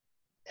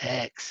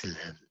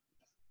 Excellent.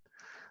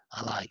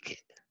 I like it.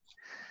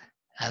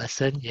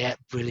 Alison, yeah,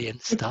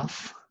 brilliant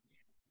stuff.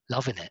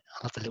 Loving it.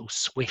 I love the little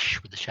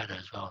swish with the shadow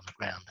as well on the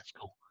ground. That's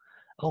cool.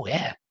 Oh,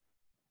 yeah.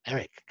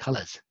 Eric,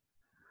 colours.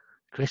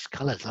 Chris,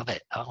 colours, love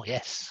it. Oh,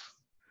 yes.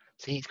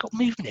 See, it's got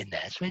movement in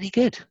there. It's really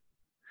good.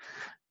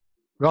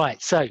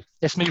 Right, so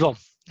let's move on.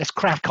 Let's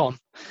crack on,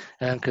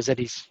 because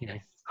Eddie's,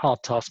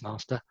 hard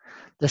taskmaster.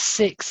 The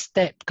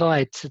 6-step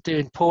guide to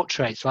doing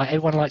portraits, right?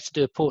 Everyone likes to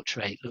do a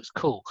portrait. Looks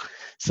cool.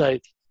 So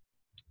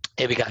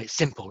here we go. It's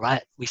simple,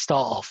 right? We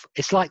start off.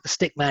 It's like the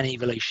Stickman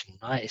evolution,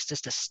 right? It's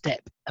just a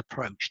step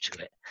approach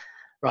to it.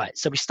 Right,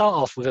 so we start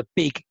off with a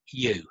big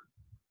U.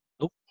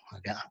 Oh,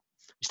 okay.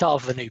 We start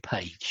off with a new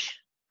page.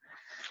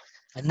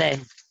 And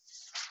then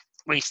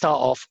we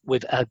start off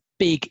with a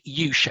big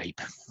U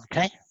shape,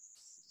 okay?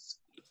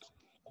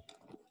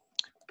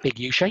 Big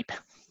U shape,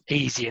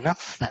 easy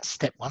enough. That's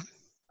step 1.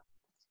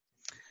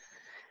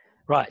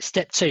 Right,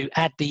 step 2,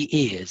 add the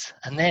ears.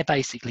 And they're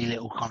basically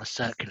little kind of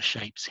circular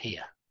shapes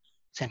here,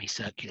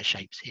 semicircular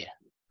shapes here.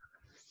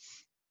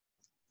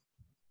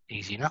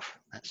 Easy enough.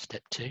 That's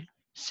step 2,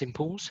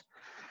 simples.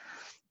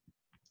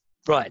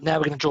 Right, now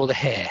we're going to draw the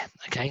hair.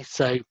 Okay,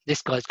 so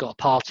this guy's got a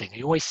parting.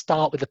 You always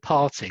start with a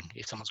parting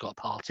if someone's got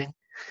a parting.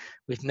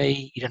 With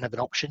me, you don't have an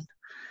option.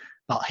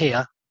 But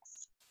here,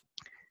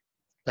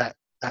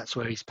 that's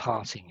where his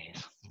parting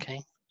is. Okay,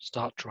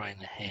 start drawing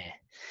the hair.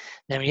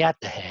 Then we add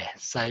the hair.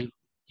 So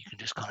you can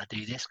just kind of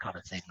do this kind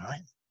of thing, right?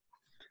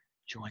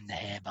 Join the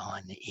hair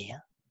behind the ear.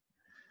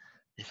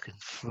 This can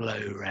flow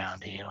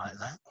around here like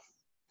that.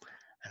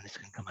 And this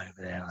can come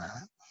over there like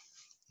that.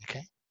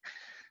 Okay,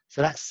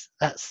 so that's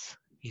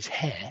his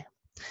hair.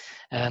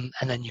 And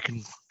then you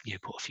can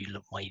put a few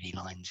little wavy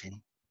lines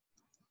in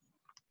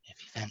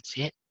if you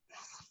fancy it.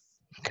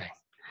 Okay,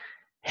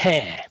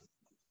 hair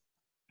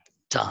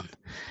done.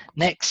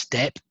 Next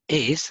step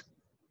is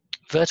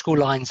vertical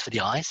lines for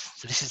the eyes.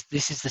 So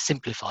this is the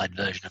simplified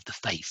version of the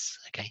face.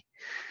 Okay,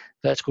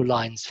 vertical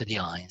lines for the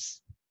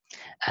eyes,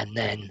 and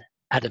then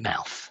add a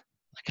mouth.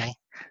 Okay,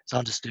 so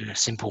I'll just do a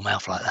simple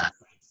mouth like that.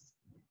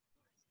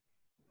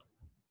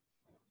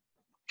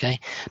 Okay,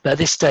 but at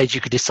this stage you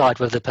could decide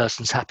whether the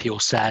person's happy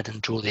or sad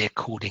and draw the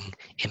according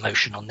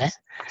emotion on there.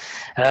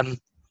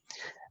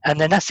 And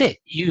then that's it.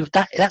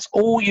 That's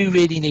all you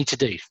really need to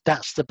do.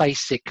 That's the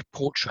basic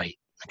portrait.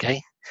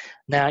 Okay,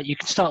 now you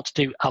can start to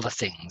do other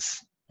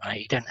things, right?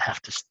 You don't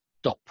have to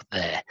stop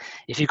there.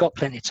 If you've got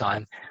plenty of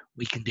time,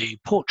 we can do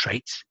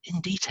portraits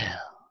in detail.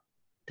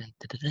 Dun,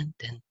 dun, dun,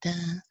 dun,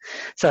 dun.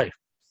 So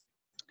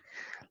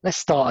let's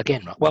start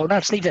again. Well, no,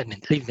 let's leave them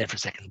there for a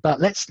second. But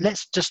let's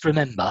just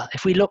remember,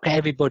 if we look at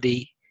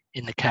everybody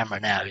in the camera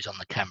now who's on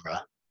the camera,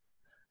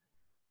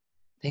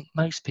 I think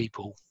most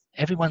people,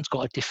 everyone's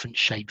got a different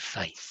shaped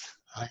face,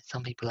 right?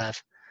 Some people have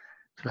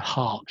sort of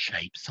heart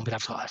shapes. Some people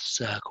have sort of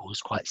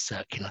circles, quite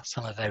circular.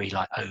 Some are very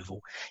like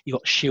oval. You've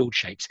got shield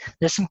shapes.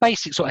 There's some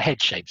basic sort of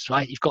head shapes,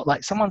 right? You've got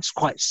like someone's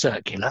quite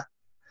circular.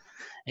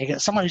 And you've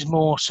got someone who's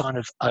more kind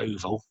of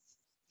oval.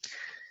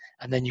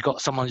 And then you've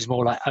got someone who's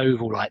more like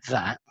oval like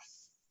that.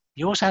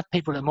 You also have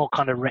people that are more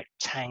kind of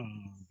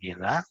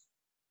rectangular.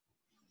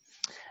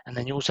 And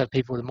then you also have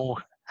people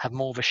that have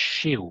more of a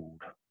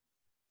shield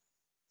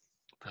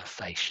for a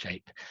face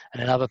shape.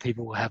 And then other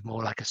people will have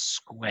more like a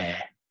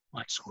square,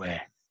 like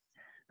square.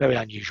 Very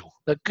unusual,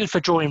 but good for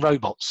drawing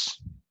robots.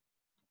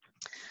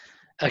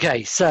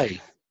 Okay, so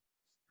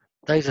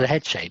those are the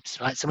head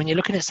shapes, right? So when you're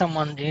looking at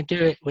someone, you do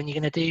it when you're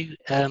going to do,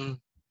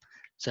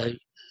 so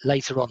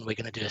later on we're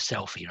going to do a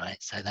selfie, right?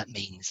 So that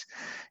means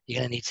you're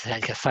going to need to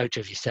take a photo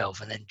of yourself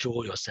and then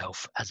draw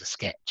yourself as a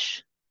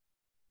sketch.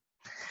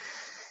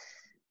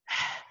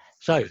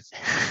 So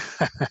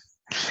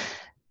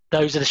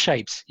those are the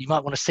shapes. You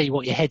might want to see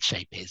what your head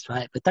shape is,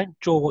 right? But don't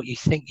draw what you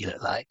think you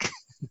look like.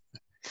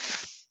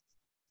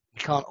 We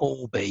can't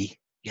all be,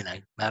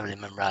 Marilyn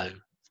Monroe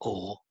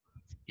or,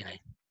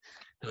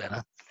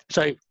 whoever.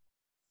 So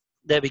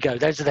there we go.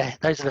 Those are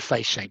the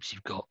face shapes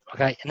you've got.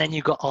 Okay, and then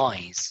you've got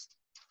eyes.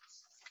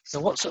 So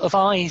what sort of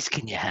eyes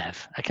can you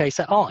have? Okay,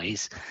 so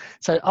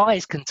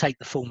eyes can take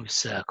the form of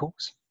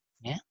circles.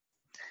 Yeah,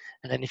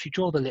 and then if you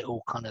draw the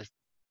little kind of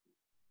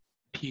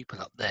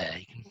pupil up there,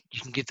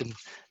 you can give them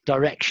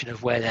direction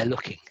of where they're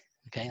looking.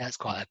 Okay, that's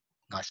quite a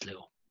nice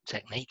little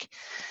technique.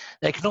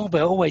 They can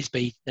always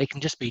be, they can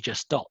just be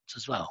just dots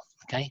as well,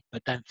 okay?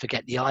 But don't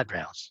forget the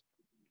eyebrows.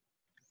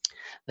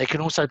 They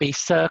can also be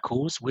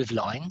circles with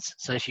lines.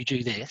 So if you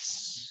do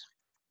this,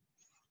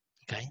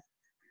 okay,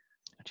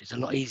 which is a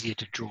lot easier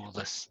to draw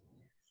this,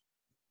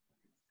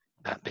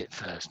 that bit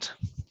first.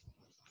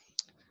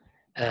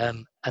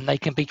 And they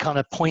can be kind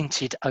of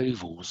pointed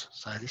ovals.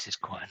 So this is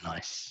quite a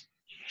nice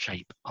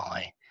shape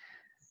eye.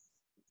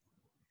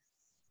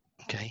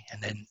 Okay,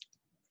 and then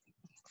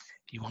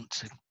if you want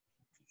to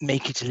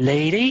make it a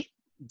lady,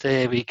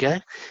 there we go.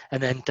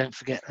 And then don't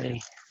forget the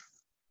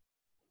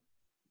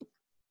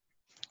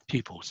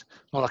pupils.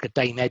 More like a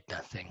Dame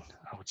Edna thing,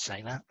 I would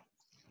say that.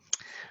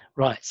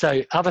 Right,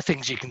 so other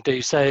things you can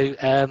do. So,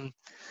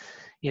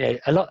 you know,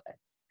 a lot,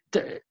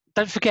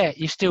 don't forget,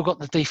 you've still got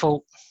the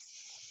default,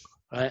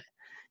 right?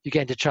 You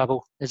get into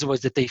trouble. There's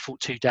always the default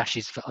 2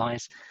 dashes for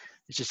eyes.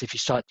 It's just if you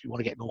want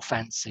to get more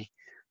fancy.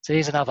 So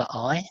here's another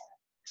eye.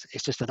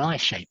 It's just an eye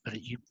shape, but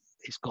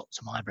it's got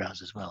some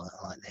eyebrows as well,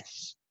 like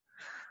this.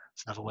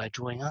 It's another way of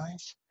drawing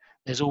eyes.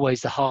 There's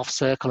always the half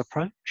circle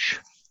approach.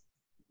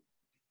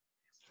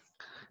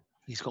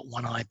 He's got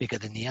one eye bigger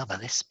than the other,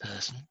 this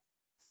person.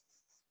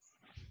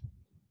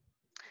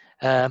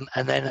 And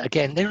then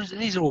again,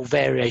 these are all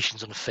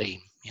variations on a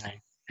theme, you know.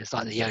 It's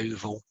like the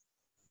oval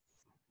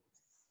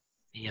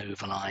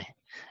eye,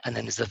 and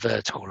then there's the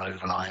vertical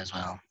oval eye as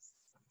well,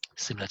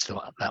 similar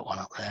to that one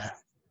up there.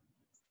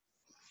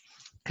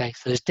 Okay,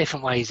 so there's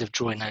different ways of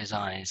drawing those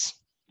eyes.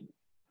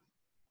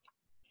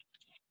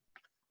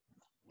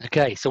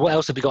 Okay, so what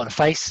else have we got on a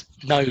face?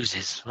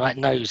 Noses, right?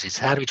 Noses.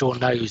 How do we draw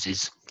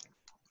noses?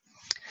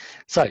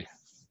 So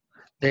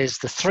there's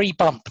the 3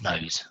 bump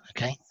nose,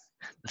 okay?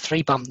 The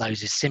 3 bump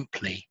nose is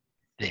simply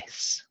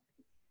this.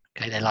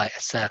 Okay, they're like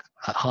a circle,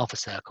 half a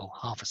circle,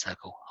 half a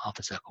circle, half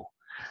a circle.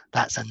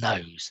 That's a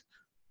nose.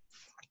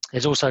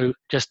 There's also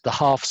just the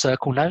half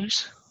circle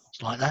nose,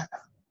 it's like that.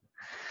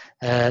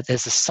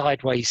 There's the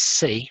sideways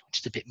C, which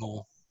is a bit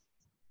more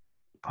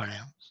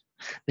pronounced.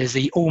 There's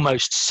the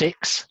almost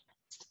 6.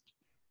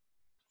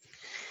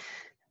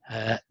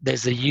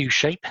 There's the U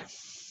shape.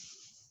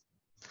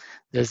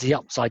 There's the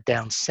upside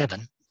down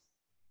 7.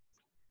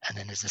 And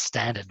then there's the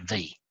standard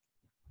V.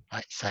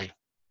 Right, so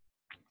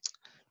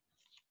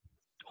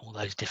all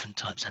those different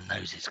types of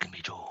noses can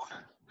be drawn.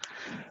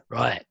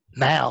 Right,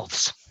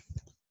 mouths.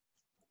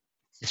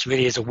 This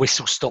really is a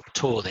whistle-stop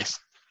tour, this.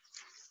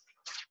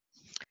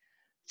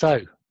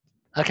 So,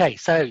 okay,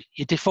 so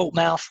your default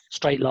mouth,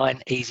 straight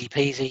line, easy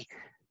peasy,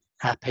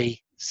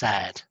 happy,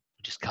 sad.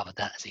 We just covered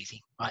that as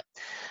easy, right?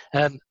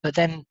 But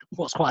then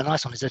what's quite a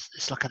nice one is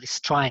it's like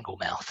this triangle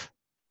mouth.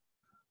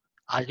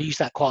 I use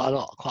that quite a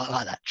lot. I quite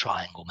like that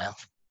triangle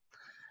mouth.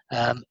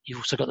 You've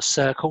also got the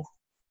circle.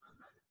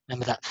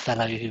 Remember that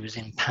fellow who was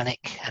in panic,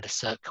 had a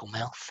circle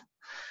mouth?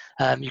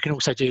 You can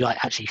also do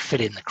like actually fill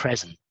in the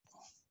crescent.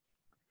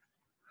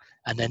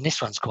 And then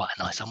this one's quite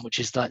a nice one, which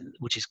is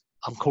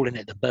I'm calling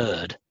it the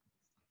bird.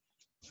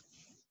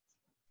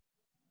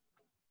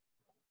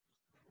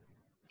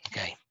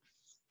 Okay.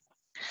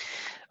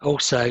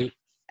 Also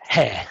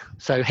hair.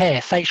 So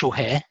hair, facial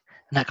hair,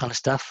 and that kind of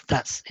stuff.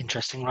 That's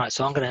interesting, right?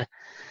 So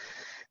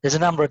there's a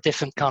number of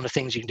different kind of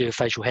things you can do with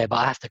facial hair, but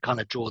I have to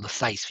kind of draw the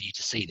face for you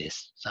to see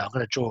this. So I'm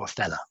going to draw a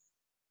fella.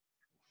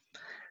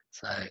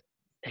 So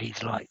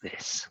he's like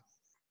this.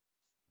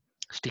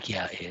 Sticky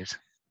out ears.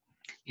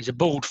 He's a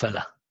bald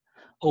fella.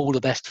 All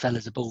the best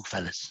fellas are bald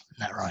fellas. Isn't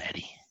that right,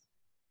 Eddie?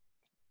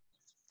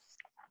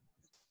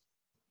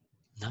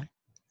 No?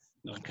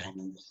 No Okay.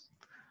 comments.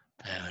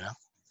 Fair enough.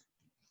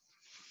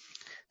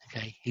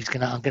 Okay,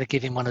 I'm gonna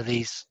give him one of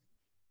these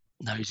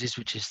noses,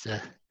 which is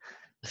the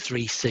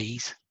 3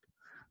 C's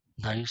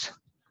nose.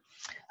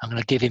 I'm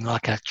gonna give him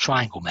like a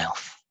triangle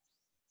mouth.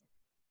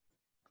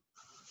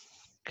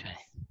 Okay.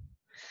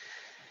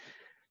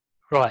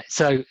 Right,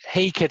 so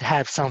he could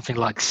have something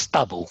like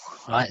stubble,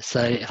 right?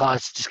 So if I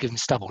was to just give him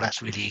stubble,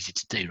 that's really easy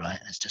to do, right?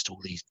 There's just all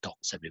these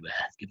dots everywhere.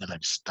 Give him a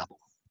load of stubble.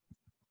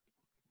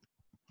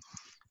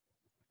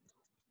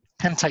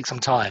 Can take some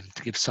time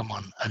to give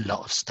someone a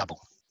lot of stubble.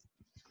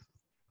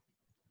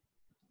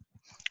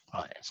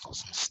 Right, it's got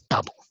some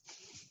stubble.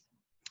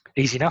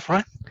 Easy enough,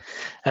 right?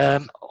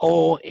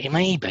 Or it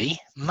maybe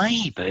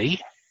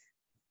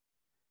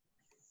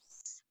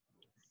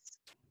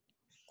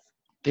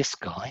this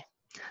guy.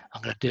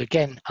 I'm going to do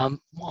again.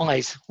 What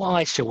eyes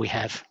shall we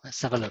have?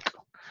 Let's have a look.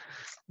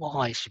 What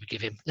eyes should we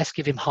give him? Let's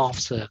give him half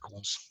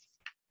circles.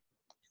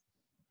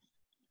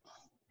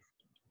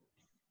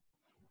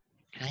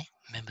 Okay,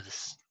 remember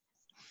this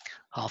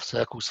half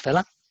circles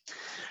fella.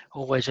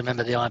 Always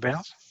remember the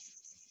eyebrows.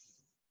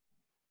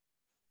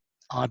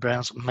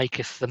 Eyebrows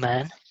maketh the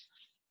man,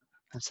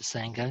 as the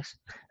saying goes.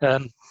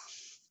 I'm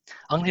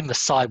going to give him a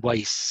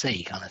sideways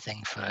C kind of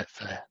thing for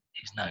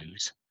his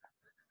nose.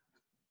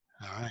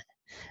 All right.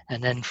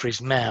 And then for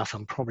his mouth,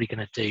 I'm probably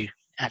going to do,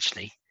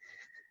 actually,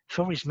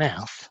 for his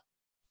mouth,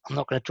 I'm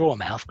not going to draw a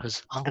mouth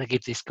because I'm going to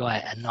give this guy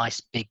a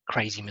nice, big,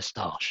 crazy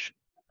moustache.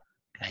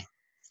 Okay.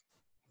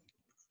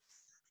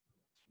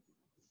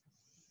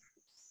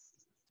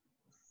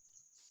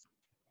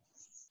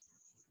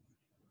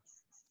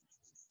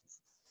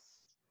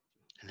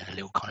 a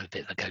little kind of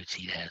bit of a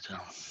goatee there as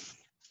well.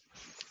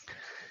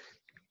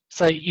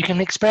 So you can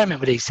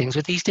experiment with these things,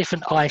 with these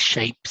different eye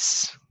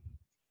shapes,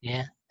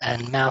 yeah,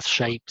 and mouth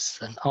shapes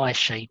and eye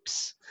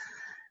shapes.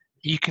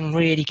 You can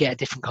really get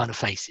different kind of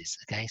faces,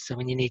 okay? So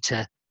when you need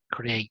to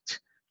create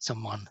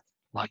someone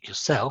like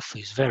yourself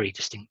who's very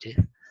distinctive,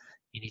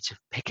 you need to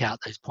pick out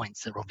those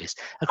points that are obvious.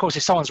 Of course,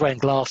 if someone's wearing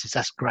glasses,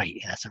 that's great.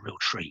 Yeah, that's a real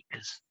treat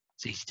because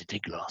it's easy to do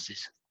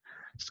glasses.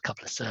 Just a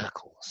couple of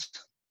circles.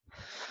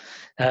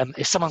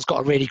 If someone's got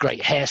a really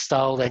great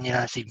hairstyle, then, you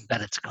know, it's even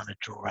better to kind of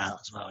draw out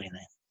as well, you know.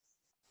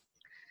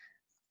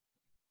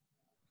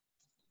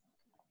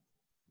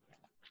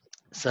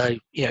 So,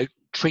 you know,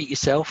 treat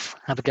yourself,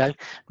 have a go.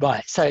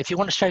 Right, so if you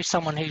want to show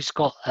someone who's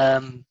got,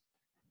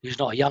 who's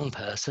not a young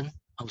person,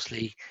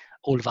 obviously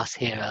all of us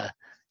here are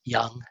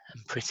young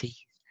and pretty,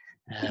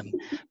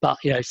 but,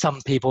 you know,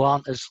 some people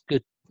aren't as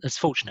good, as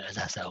fortunate as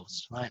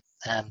ourselves, right?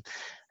 A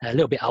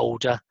little bit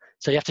older,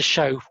 so you have to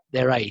show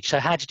their age. So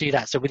how do you do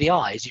that? So with the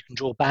eyes, you can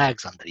draw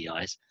bags under the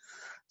eyes.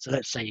 So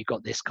let's say you've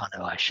got this kind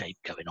of eye shape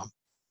going on.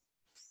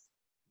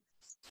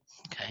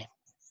 Okay.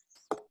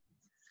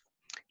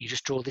 You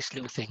just draw this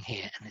little thing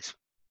here, and it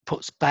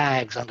puts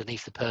bags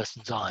underneath the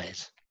person's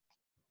eyes.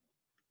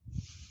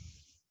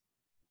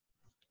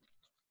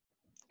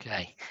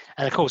 Okay,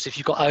 and of course, if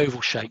you've got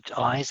oval-shaped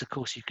eyes, of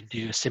course, you can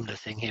do a similar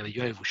thing here with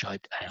your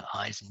oval-shaped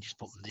eyes, and just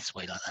put them this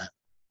way like that.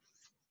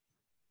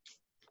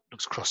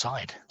 Looks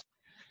cross-eyed.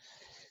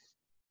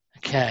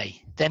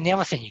 Okay, then the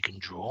other thing you can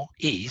draw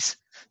is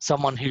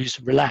someone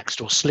who's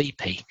relaxed or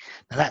sleepy.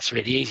 Now that's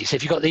really easy. So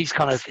if you've got these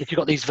kind of, if you've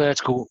got these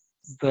vertical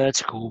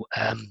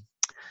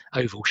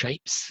oval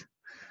shapes,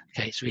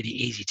 okay, it's really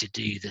easy to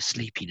do the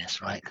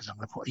sleepiness, right? Because I'm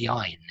going to put the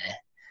eye in there,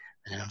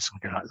 and then I'm just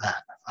going to go like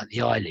that, like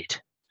the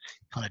eyelid,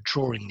 kind of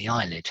drawing the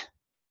eyelid,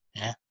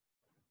 yeah?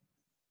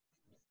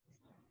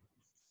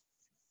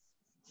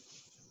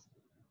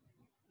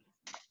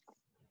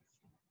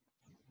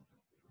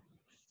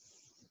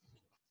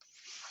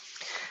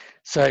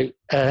 So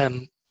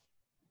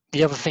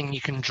the other thing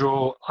you can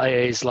draw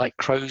is like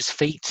crow's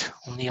feet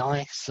on the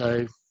eye.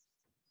 So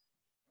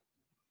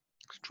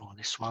let's draw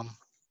this one.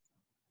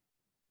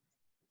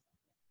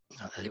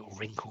 Like the little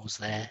wrinkles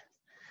there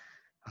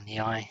on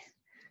the eye.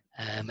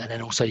 And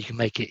then also you can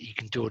make it, you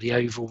can draw the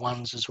oval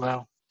ones as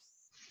well.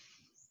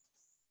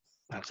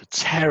 That's a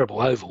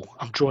terrible oval.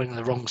 I'm drawing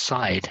the wrong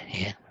side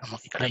here. I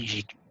don't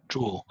usually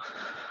draw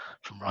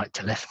from right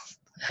to left.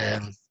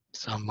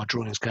 So my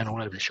drawing is going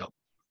all over the shop.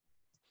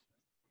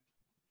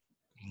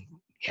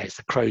 Yeah, it's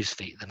the crow's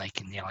feet that are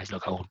making the eyes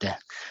look old there.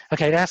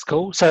 Okay, that's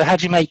cool. So how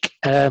do you make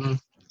other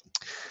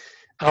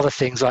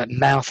things like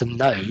mouth and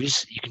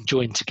nose? You can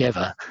join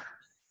together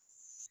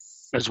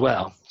as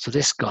well. So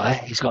this guy,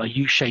 he's got a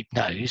U-shaped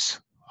nose,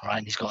 all right,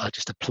 and he's got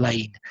just a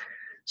plain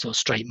sort of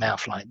straight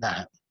mouth like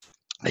that.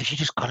 But if you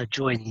just kind of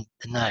join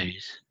the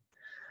nose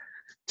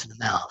to the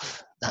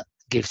mouth, that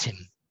gives him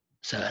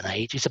a certain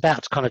age. It's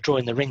about kind of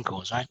drawing the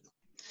wrinkles, right?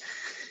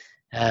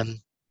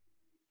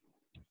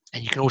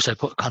 And you can also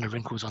put kind of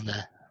wrinkles on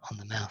the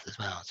mouth as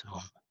well. So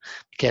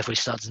be careful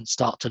it doesn't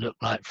start to look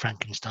like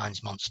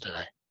Frankenstein's monster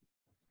though.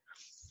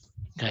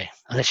 Okay,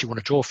 unless you want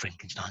to draw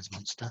Frankenstein's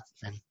monster,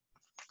 then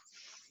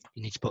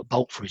you need to put a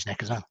bolt through his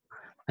neck as well.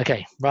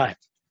 Okay, right.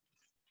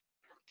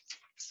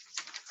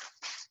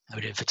 How are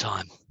we doing for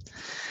time?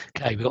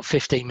 Okay, we've got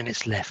 15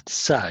 minutes left.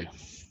 So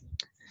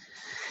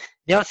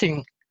the other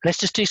thing, let's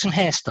just do some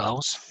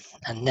hairstyles,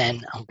 and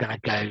then I'm going to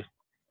go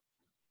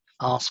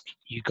ask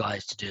you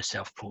guys to do a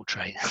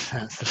self-portrait.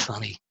 That's the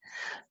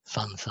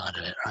fun side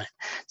of it, right?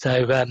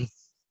 So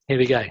here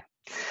we go.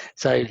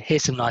 So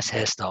here's some nice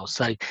hairstyles.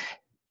 So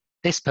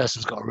this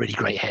person's got a really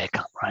great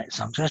haircut, right?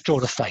 So I'm going to draw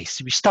the face.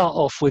 So we start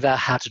off with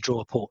how to draw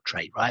a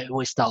portrait, right? We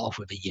always start off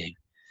with a U,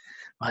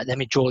 right? Then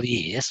we draw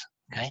the ears,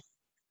 okay?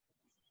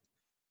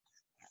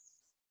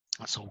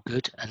 That's all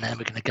good. And then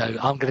we're going to go,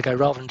 I'm going to go,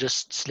 rather than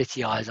just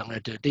slitty eyes, I'm going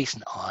to do a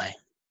decent eye.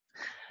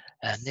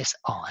 And this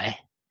eye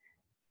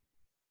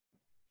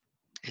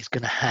is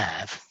going to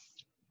have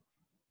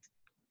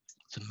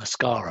some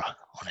mascara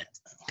on it,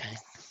 okay?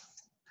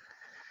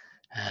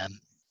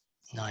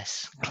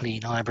 Nice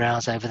clean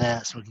eyebrows over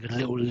there. So we've got a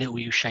little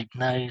U-shaped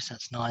nose.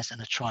 That's nice,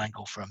 and a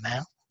triangle for a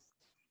mouth.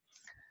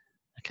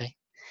 Okay.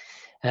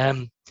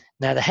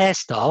 Now the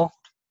hairstyle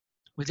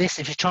with this,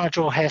 if you're trying to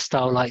draw a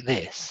hairstyle like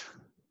this,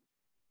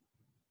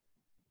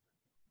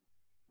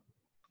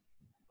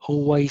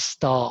 always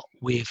start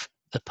with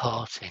the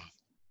parting.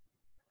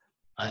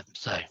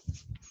 So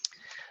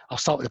I'll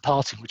start with the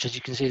parting, which, as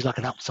you can see, is like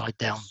an upside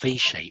down V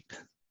shape.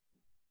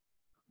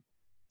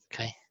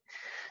 Okay,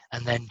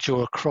 and then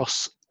draw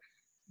across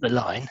the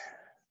line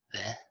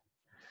there,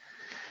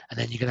 and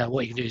then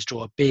what you can do is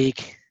draw a big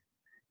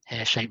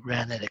hair shape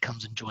around there that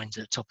comes and joins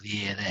at the top of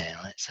the ear there,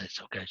 right? So it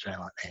sort of goes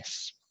around like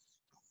this.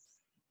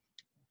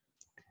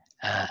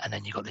 And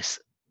then you've got this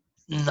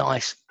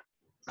nice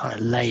kind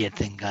of layered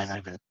thing going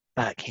over the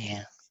back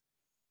here.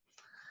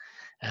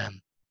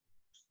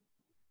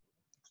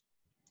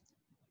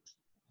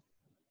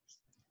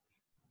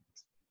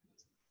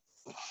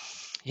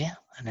 Yeah,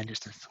 and then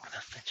just a kind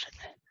of finish it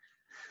there.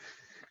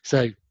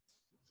 So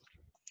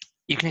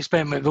you can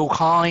experiment with all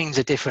kinds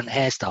of different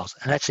hairstyles.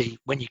 And actually,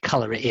 when you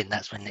colour it in,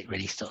 that's when it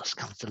really starts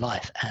comes to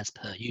life, as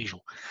per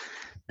usual.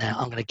 Now,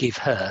 I'm going to give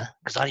her,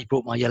 because I only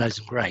brought my yellows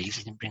and greys,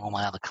 I didn't bring all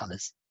my other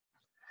colours.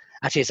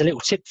 Actually, it's a little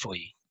tip for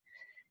you.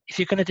 If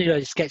you're going to do a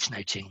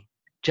sketchnoting,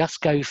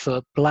 just go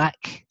for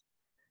black,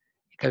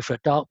 go for a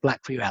dark black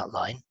for your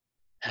outline,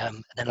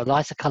 and then a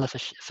lighter colour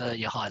for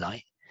your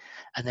highlight,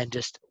 and then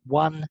just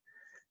one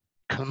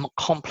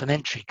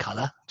complementary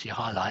colour to your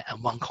highlight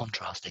and one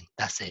contrasting.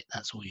 That's it.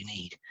 That's all you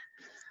need.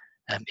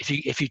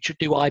 If you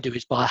do what I do,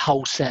 is buy a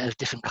whole set of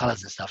different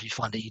colours and stuff, you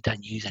find that you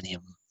don't use any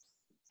of them.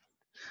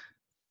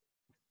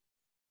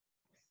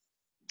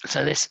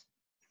 So this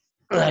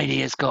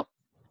lady has got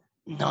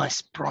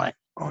nice bright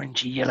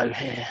orangey yellow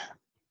hair.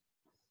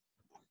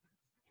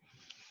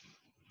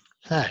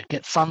 So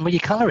get fun with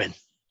your colouring.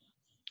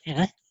 You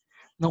know,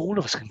 not all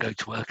of us can go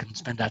to work and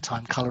spend our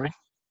time colouring.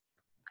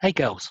 Hey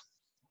girls.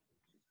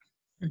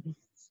 Mm-hmm. Is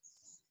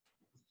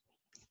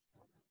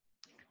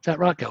that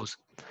right, girls?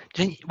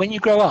 Do you think, when you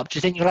grow up, do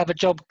you think you'll have a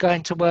job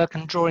going to work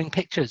and drawing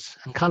pictures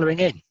and colouring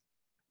in?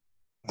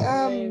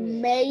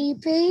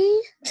 Maybe.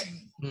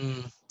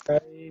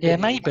 Yeah,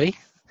 maybe.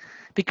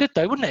 Be good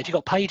though, wouldn't it, if you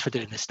got paid for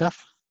doing this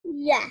stuff?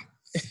 Yeah.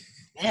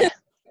 Yeah.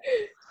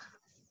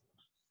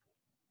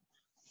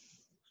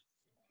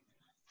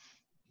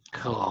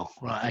 Cool.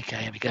 Right,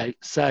 okay, here we go.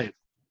 So,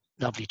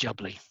 lovely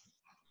jubbly.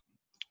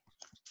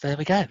 So there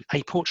we go,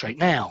 a portrait.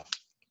 Now,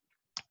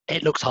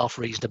 it looks half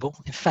reasonable.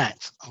 In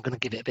fact, I'm going to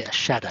give it a bit of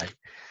shadow. So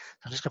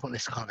I'm just going to put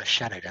this kind of a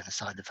shadow down the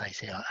side of the face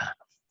here like that.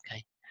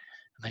 Okay.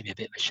 Maybe a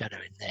bit of a shadow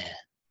in there.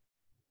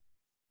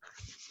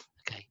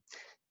 Okay.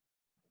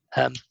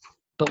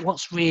 But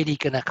what's really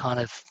going to kind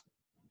of,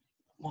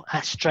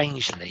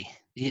 strangely,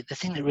 the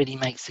thing that really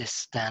makes this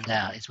stand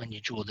out is when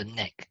you draw the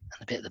neck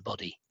and a bit of the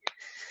body.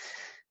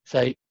 So,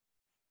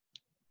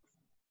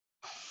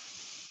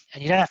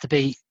 and you don't have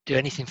to do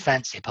anything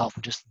fancy apart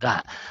from just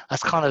that.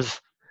 That's kind of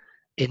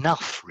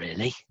enough,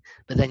 really.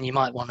 But then you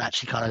might want to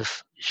actually kind of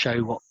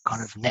show what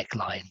kind of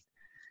neckline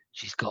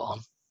she's got on.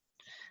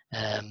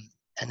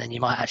 And then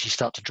you might actually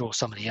start to draw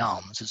some of the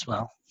arms as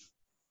well.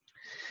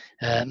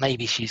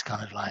 Maybe she's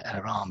kind of like,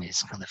 her arm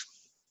is kind of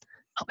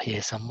up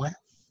here somewhere.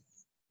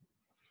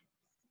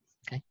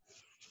 Okay.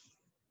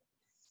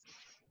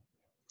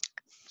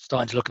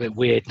 Starting to look a bit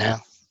weird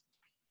now.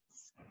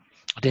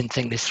 I didn't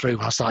think this through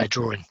when I started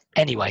drawing.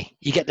 Anyway,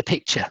 you get the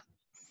picture.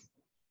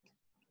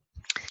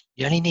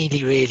 You only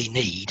really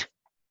need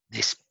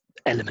this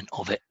element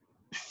of it.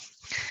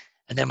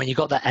 And then when you've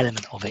got that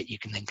element of it, you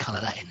can then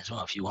colour that in as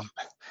well if you want.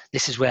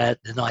 This is where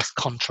the nice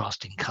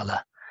contrasting colour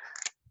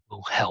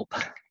will help.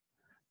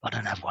 I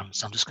don't have one,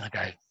 so I'm just going to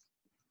go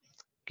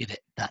give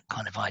it that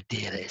kind of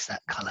idea that it's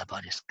that colour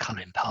by just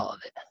colouring part of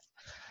it.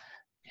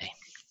 Okay.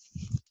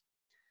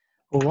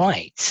 All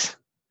right.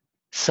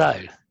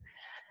 So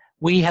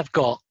we have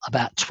got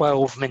about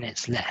 12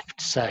 minutes left.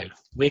 So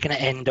we're going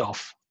to end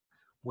off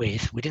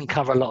with, we didn't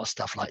cover a lot of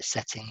stuff like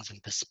settings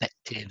and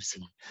perspectives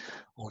and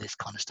all this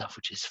kind of stuff,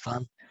 which is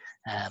fun,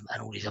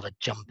 and all these other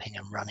jumping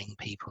and running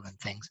people and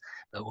things,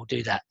 but we'll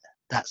do that.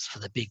 That's for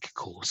the big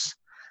course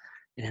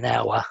in an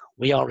hour.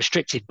 We are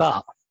restricted,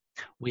 but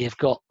we have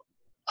got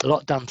a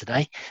lot done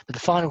today. But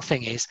the final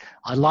thing is,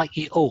 I'd like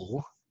you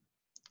all,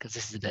 because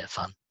this is a bit of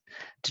fun,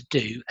 to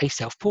do a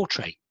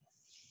self-portrait.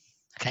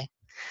 Okay,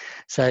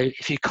 so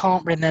if you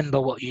can't remember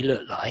what you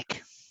look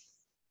like,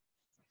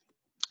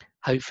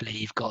 hopefully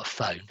you've got a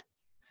phone,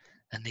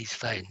 and these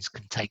phones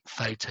can take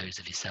photos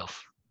of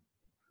yourself.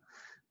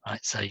 Right,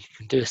 so you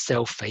can do a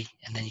selfie,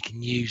 and then you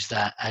can use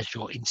that as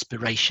your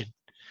inspiration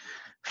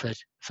for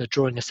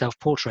drawing a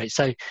self-portrait.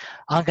 So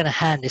I'm going to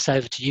hand this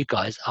over to you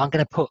guys. I'm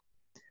going to put,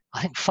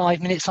 I think,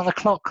 5 minutes on the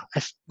clock.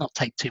 Let's not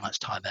take too much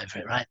time over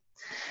it, right?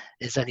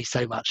 There's only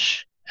so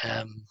much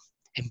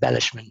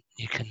embellishment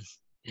you can,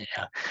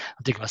 I'm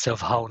digging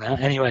myself a hole now.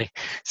 Anyway,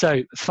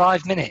 so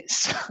 5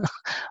 minutes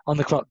on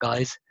the clock,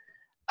 guys.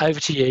 Over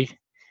to you.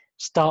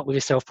 Start with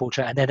your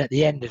self-portrait, and then at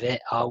the end of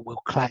it, I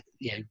will clack,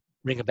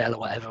 ring a bell or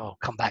whatever, I'll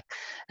come back,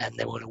 and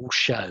then we'll all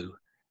show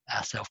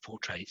our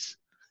self-portraits.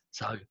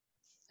 So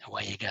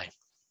away you go.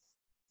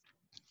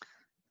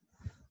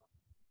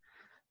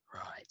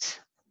 Right.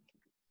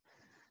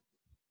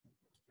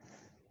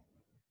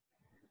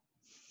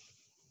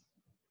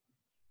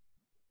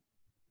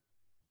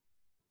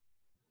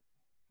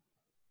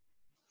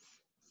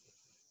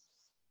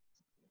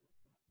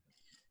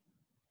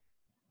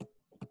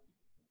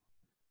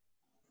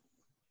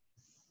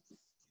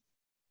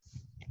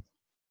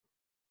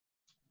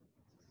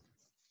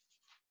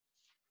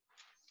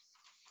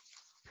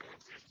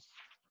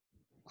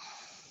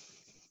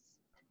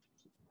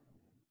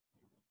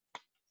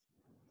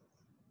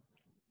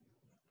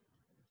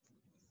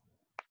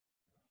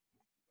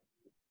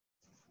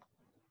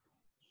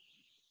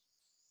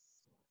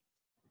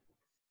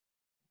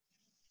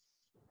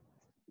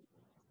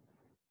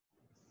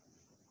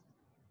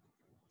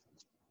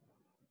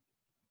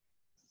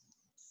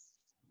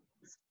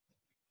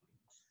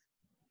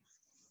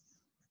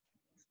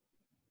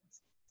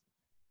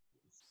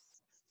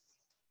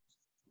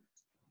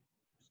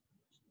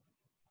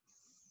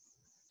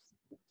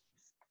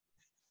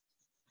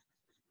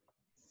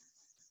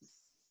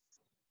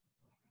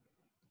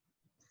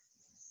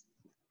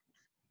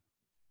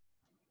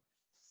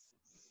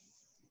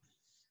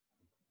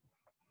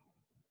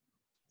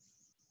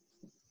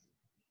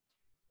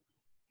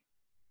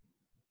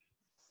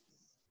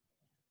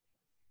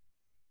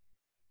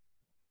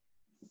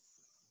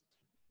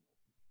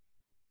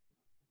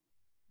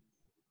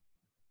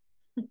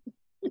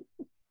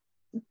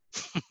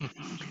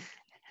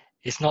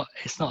 It's not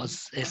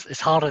as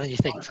it's harder than you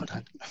think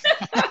sometimes.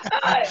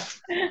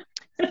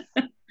 There's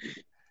a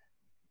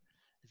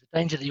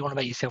danger that you want to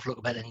make yourself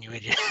look better than you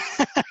really.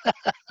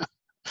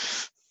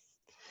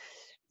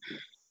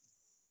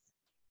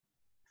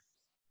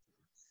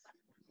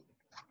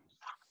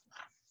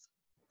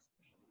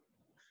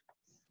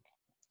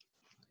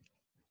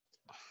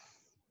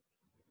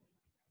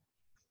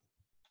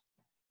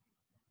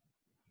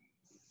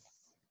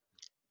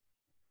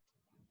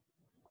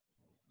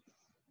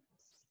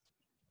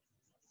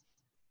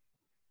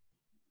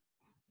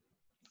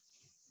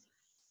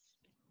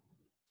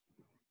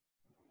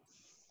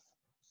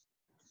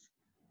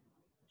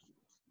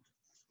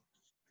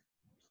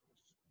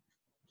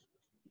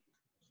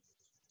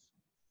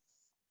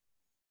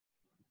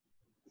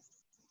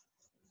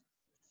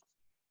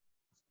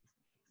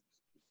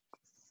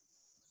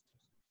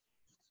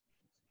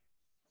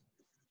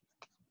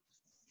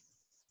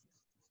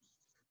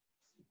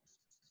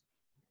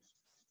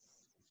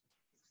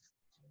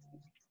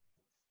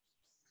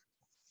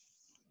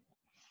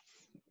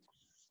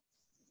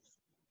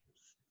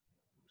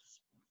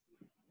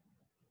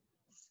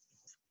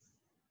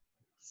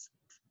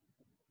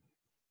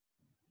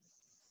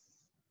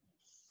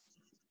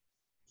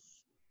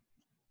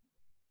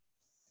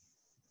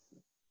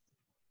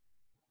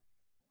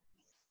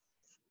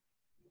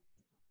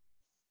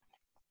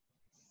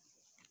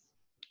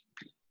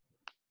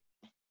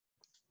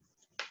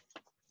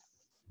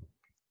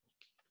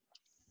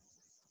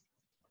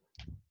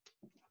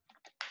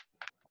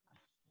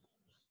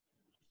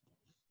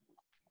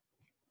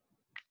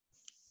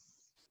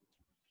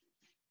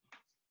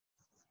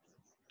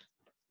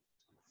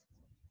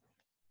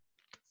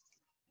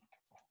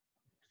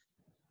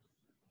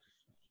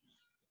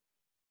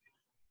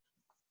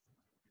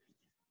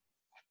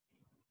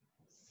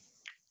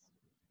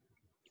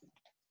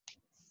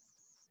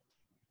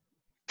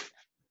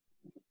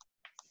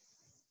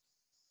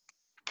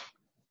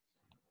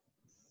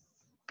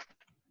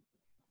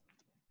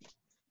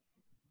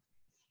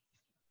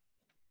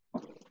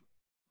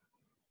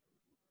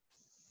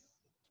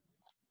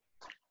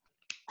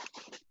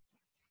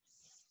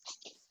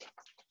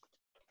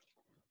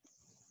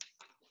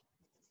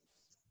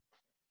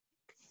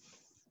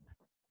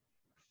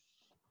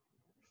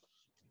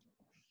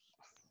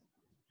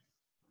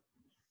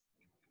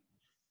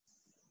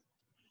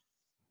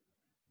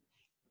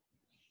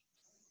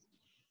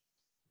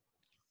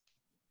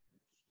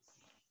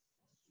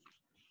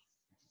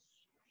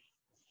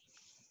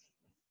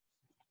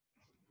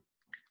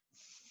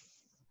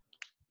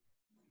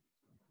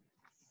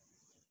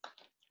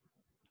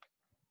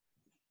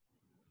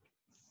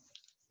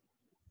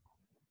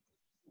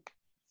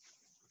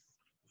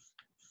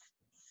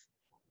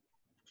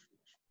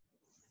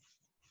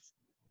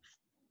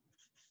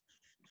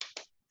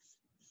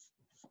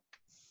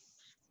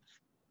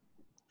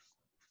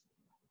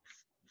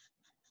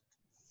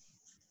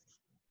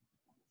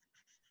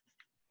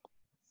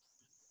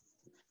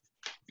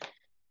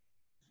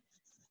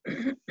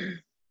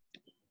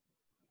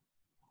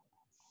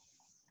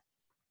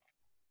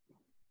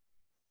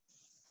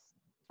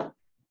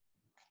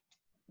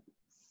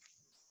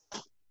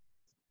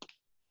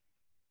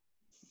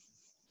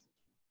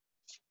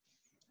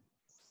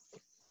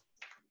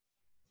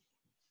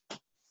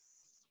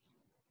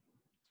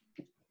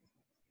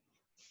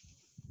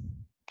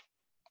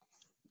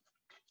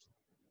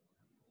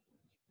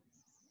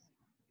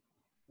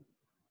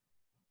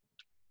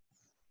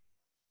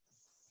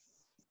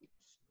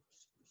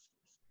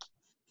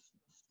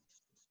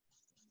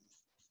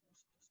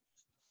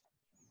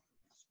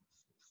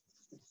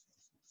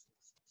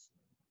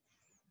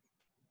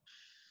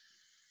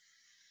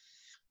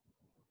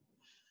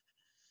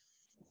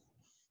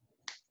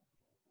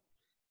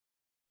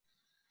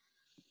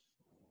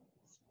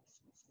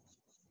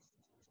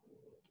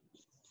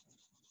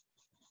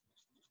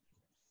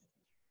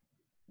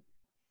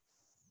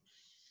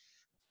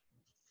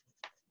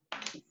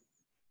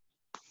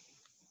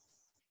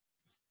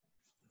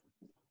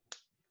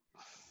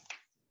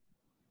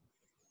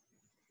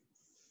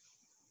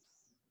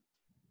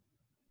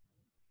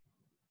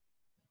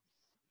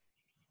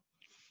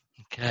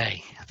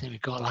 Okay, I think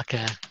we've got like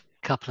a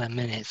couple of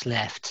minutes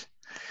left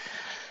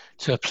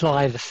to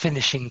apply the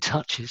finishing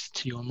touches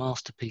to your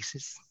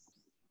masterpieces.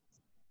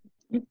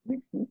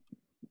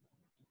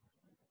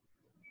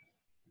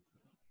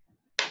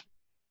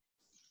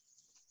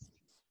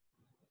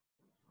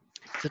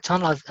 So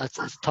at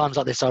times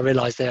like this, I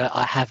realise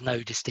I have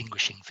no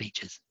distinguishing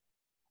features.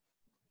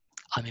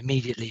 I'm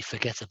immediately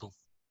forgettable.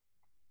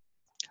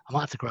 I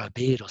might have to grow a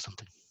beard or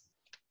something.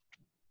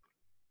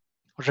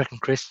 What do you reckon,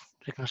 Chris? Do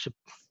you reckon I should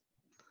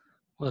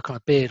work on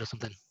a beard or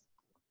something?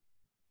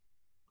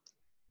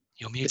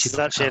 You're muted. This is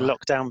actually a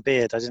lockdown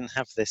beard. I didn't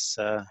have this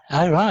oh,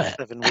 right.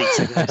 7 weeks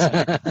ago.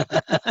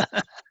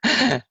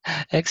 So.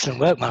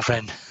 Excellent work, my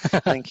friend.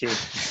 Thank you.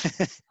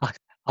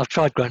 I've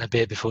tried growing a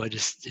beard before. It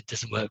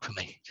doesn't work for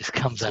me. It just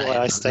comes out. That's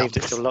why I saved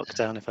it till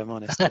lockdown, if I'm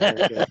honest.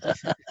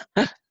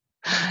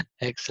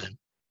 Excellent.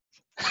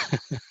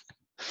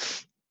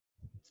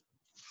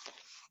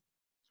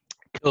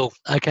 Cool.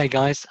 Okay,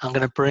 guys, I'm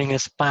going to bring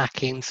us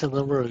back into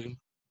the room.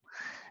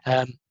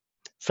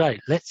 So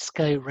let's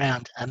go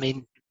round. I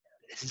mean,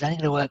 this is only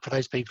going to work for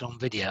those people on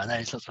video. I know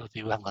there's lots of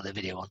people who haven't got their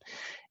video on.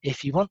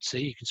 If you want to,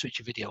 you can switch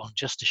your video on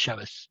just to show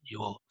us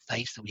your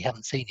face that we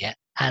haven't seen yet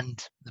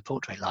and the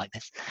portrait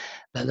likeness.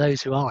 But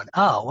those who aren't,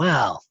 oh,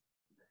 wow.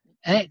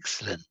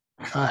 Excellent.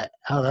 Right,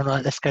 hold on,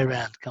 right, let's go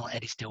round. Come on,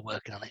 Eddie's still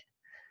working on it.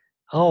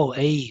 Oh,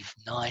 Eve,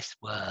 nice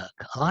work.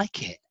 I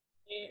like it.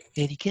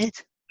 Really good.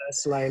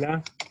 That's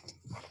Layla.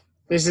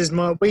 This is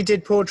we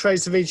did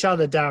portraits of each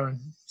other, Darren.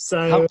 So.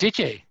 Oh, did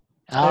you?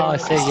 Oh, I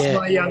see, This is yeah.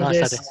 my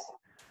youngest. Nice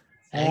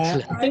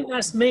Excellent. I think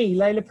that's me.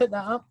 Layla, put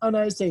that up. Oh,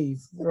 no, it's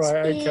Eve.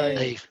 Right,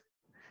 okay. Eve.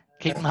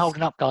 Keep them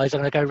holding up, guys.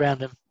 I'm going to go round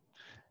them.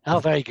 Oh,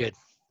 very good.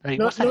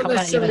 Not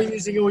necessarily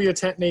using all your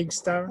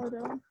techniques,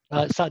 Darren.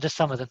 So just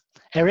some of them.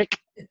 Eric,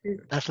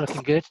 that's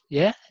looking good.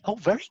 Yeah. Oh,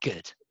 very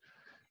good.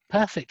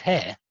 Perfect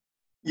hair.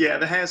 Yeah,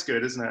 the hair's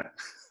good, isn't it?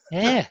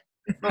 Yeah.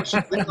 It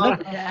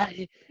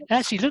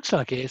actually looks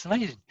like it. It's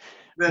amazing.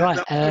 Right.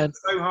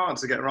 It's so hard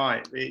to get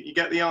right. You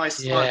get the eyes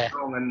slightly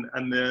wrong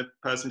and the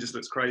person just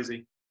looks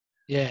crazy.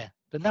 Yeah.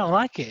 But no, I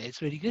like it.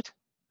 It's really good.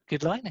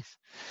 Good likeness.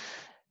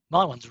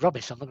 My one's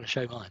rubbish. I'm not going to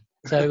show mine.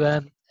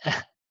 So,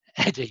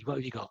 Eddie, what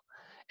have you got?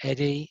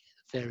 Eddie,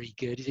 very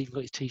good. He's even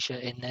got his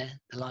T-shirt in there,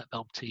 the light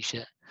bulb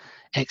T-shirt.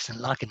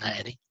 Excellent. Liking that,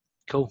 Eddie.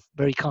 Cool.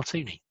 Very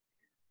cartoony.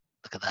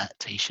 Look at that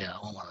T-shirt. I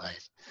want one of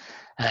those.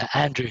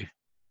 Andrew,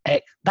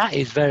 that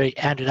is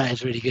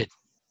really good.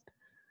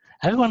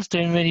 Everyone's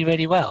doing really,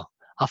 really well.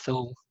 I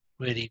feel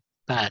really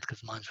bad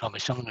because mine's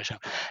rubbish. So I'm going to show.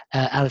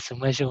 Alison,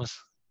 where's yours?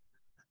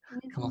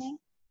 Come on.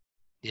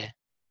 Yeah.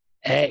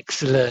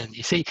 Excellent.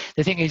 You see,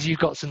 the thing is, you've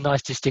got some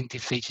nice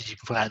distinctive features you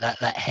can pull out.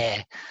 That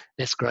hair,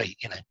 that's great.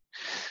 You know,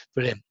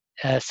 brilliant.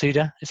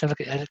 Suda, let's have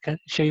a look at.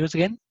 Show yours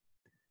again.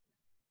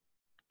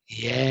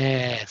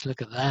 Yes,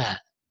 look at that.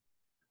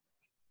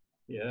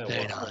 Yeah,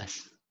 very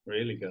nice.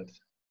 Really good.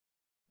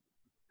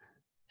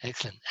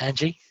 Excellent.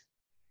 Angie.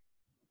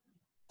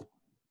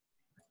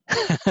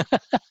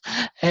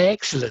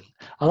 Excellent.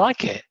 I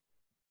like it.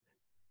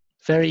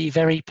 Very,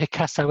 very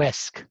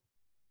Picasso-esque.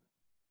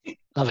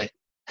 Love it.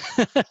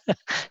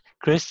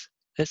 Chris,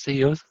 let's see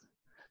yours.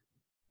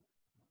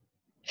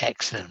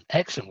 Excellent.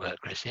 Excellent work,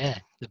 Chris. Yeah,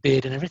 the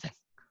beard and everything.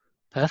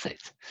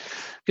 Perfect.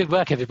 Good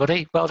work,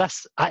 everybody. Well,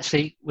 that's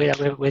actually,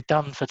 we're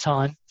done for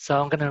time. So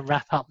I'm going to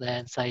wrap up there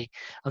and say,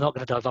 I'm not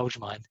going to divulge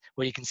mine.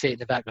 Well, you can see it in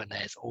the background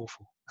there. It's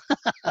awful.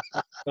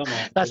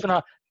 That's when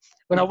I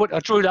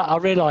drew that, I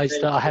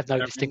realised that I have no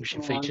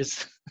distinguishing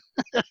features.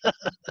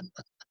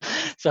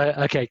 So,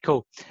 okay,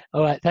 cool.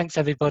 All right. Thanks,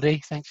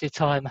 everybody. Thanks for your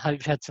time. I hope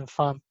you've had some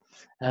fun.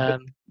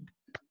 Thanks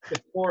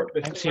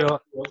for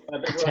your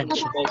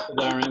attention.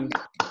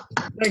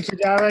 Thank you,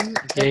 Darren.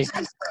 Thank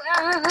you.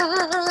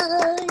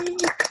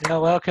 You're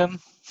welcome.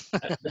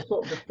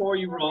 Before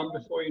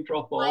you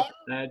drop off,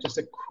 just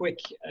a quick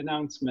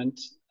announcement.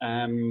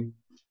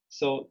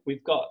 So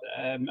we've got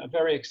a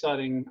very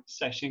exciting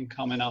session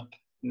coming up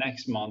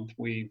next month.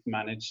 We've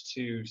managed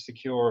to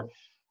secure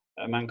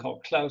a man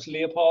called Klaus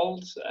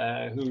Leopold,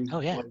 who's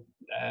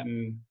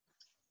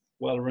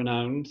well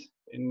renowned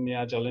in the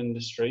agile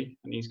industry,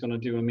 and he's going to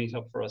do a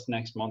meetup for us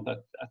next month.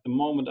 At the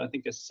moment, I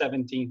think it's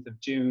 17th of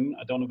June.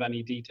 I don't have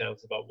any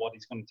details about what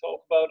he's going to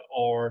talk about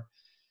or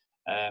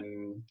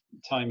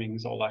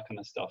timings, all that kind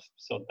of stuff.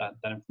 So that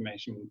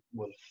information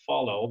will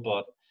follow.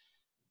 But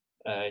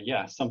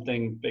yeah,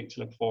 something big to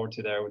look forward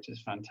to there, which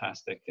is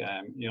fantastic.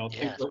 You know,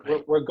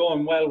 we're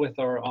going well with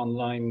our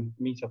online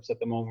meetups at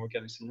the moment. We're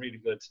getting some really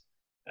good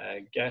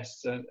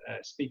guests,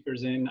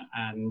 speakers in,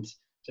 and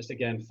just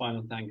again,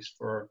 final thanks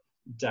for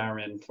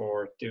Darren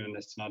for doing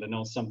this tonight. I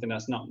know something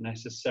that's not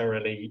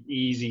necessarily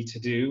easy to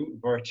do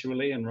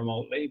virtually and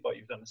remotely, but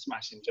you've done a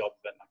smashing job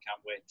of it, and I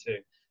can't wait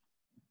to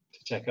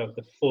check out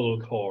the full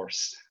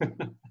course.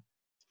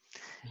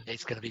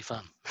 It's going to be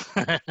fun.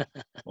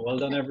 Well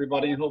done,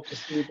 everybody, and hope to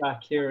see you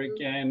back here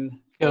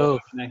again for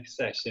the next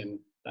session.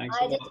 Thanks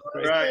I a lot. just want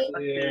to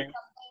say Great.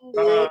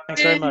 something.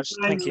 Thanks very much.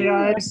 Thank you.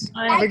 Guys.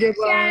 Have a good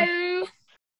one.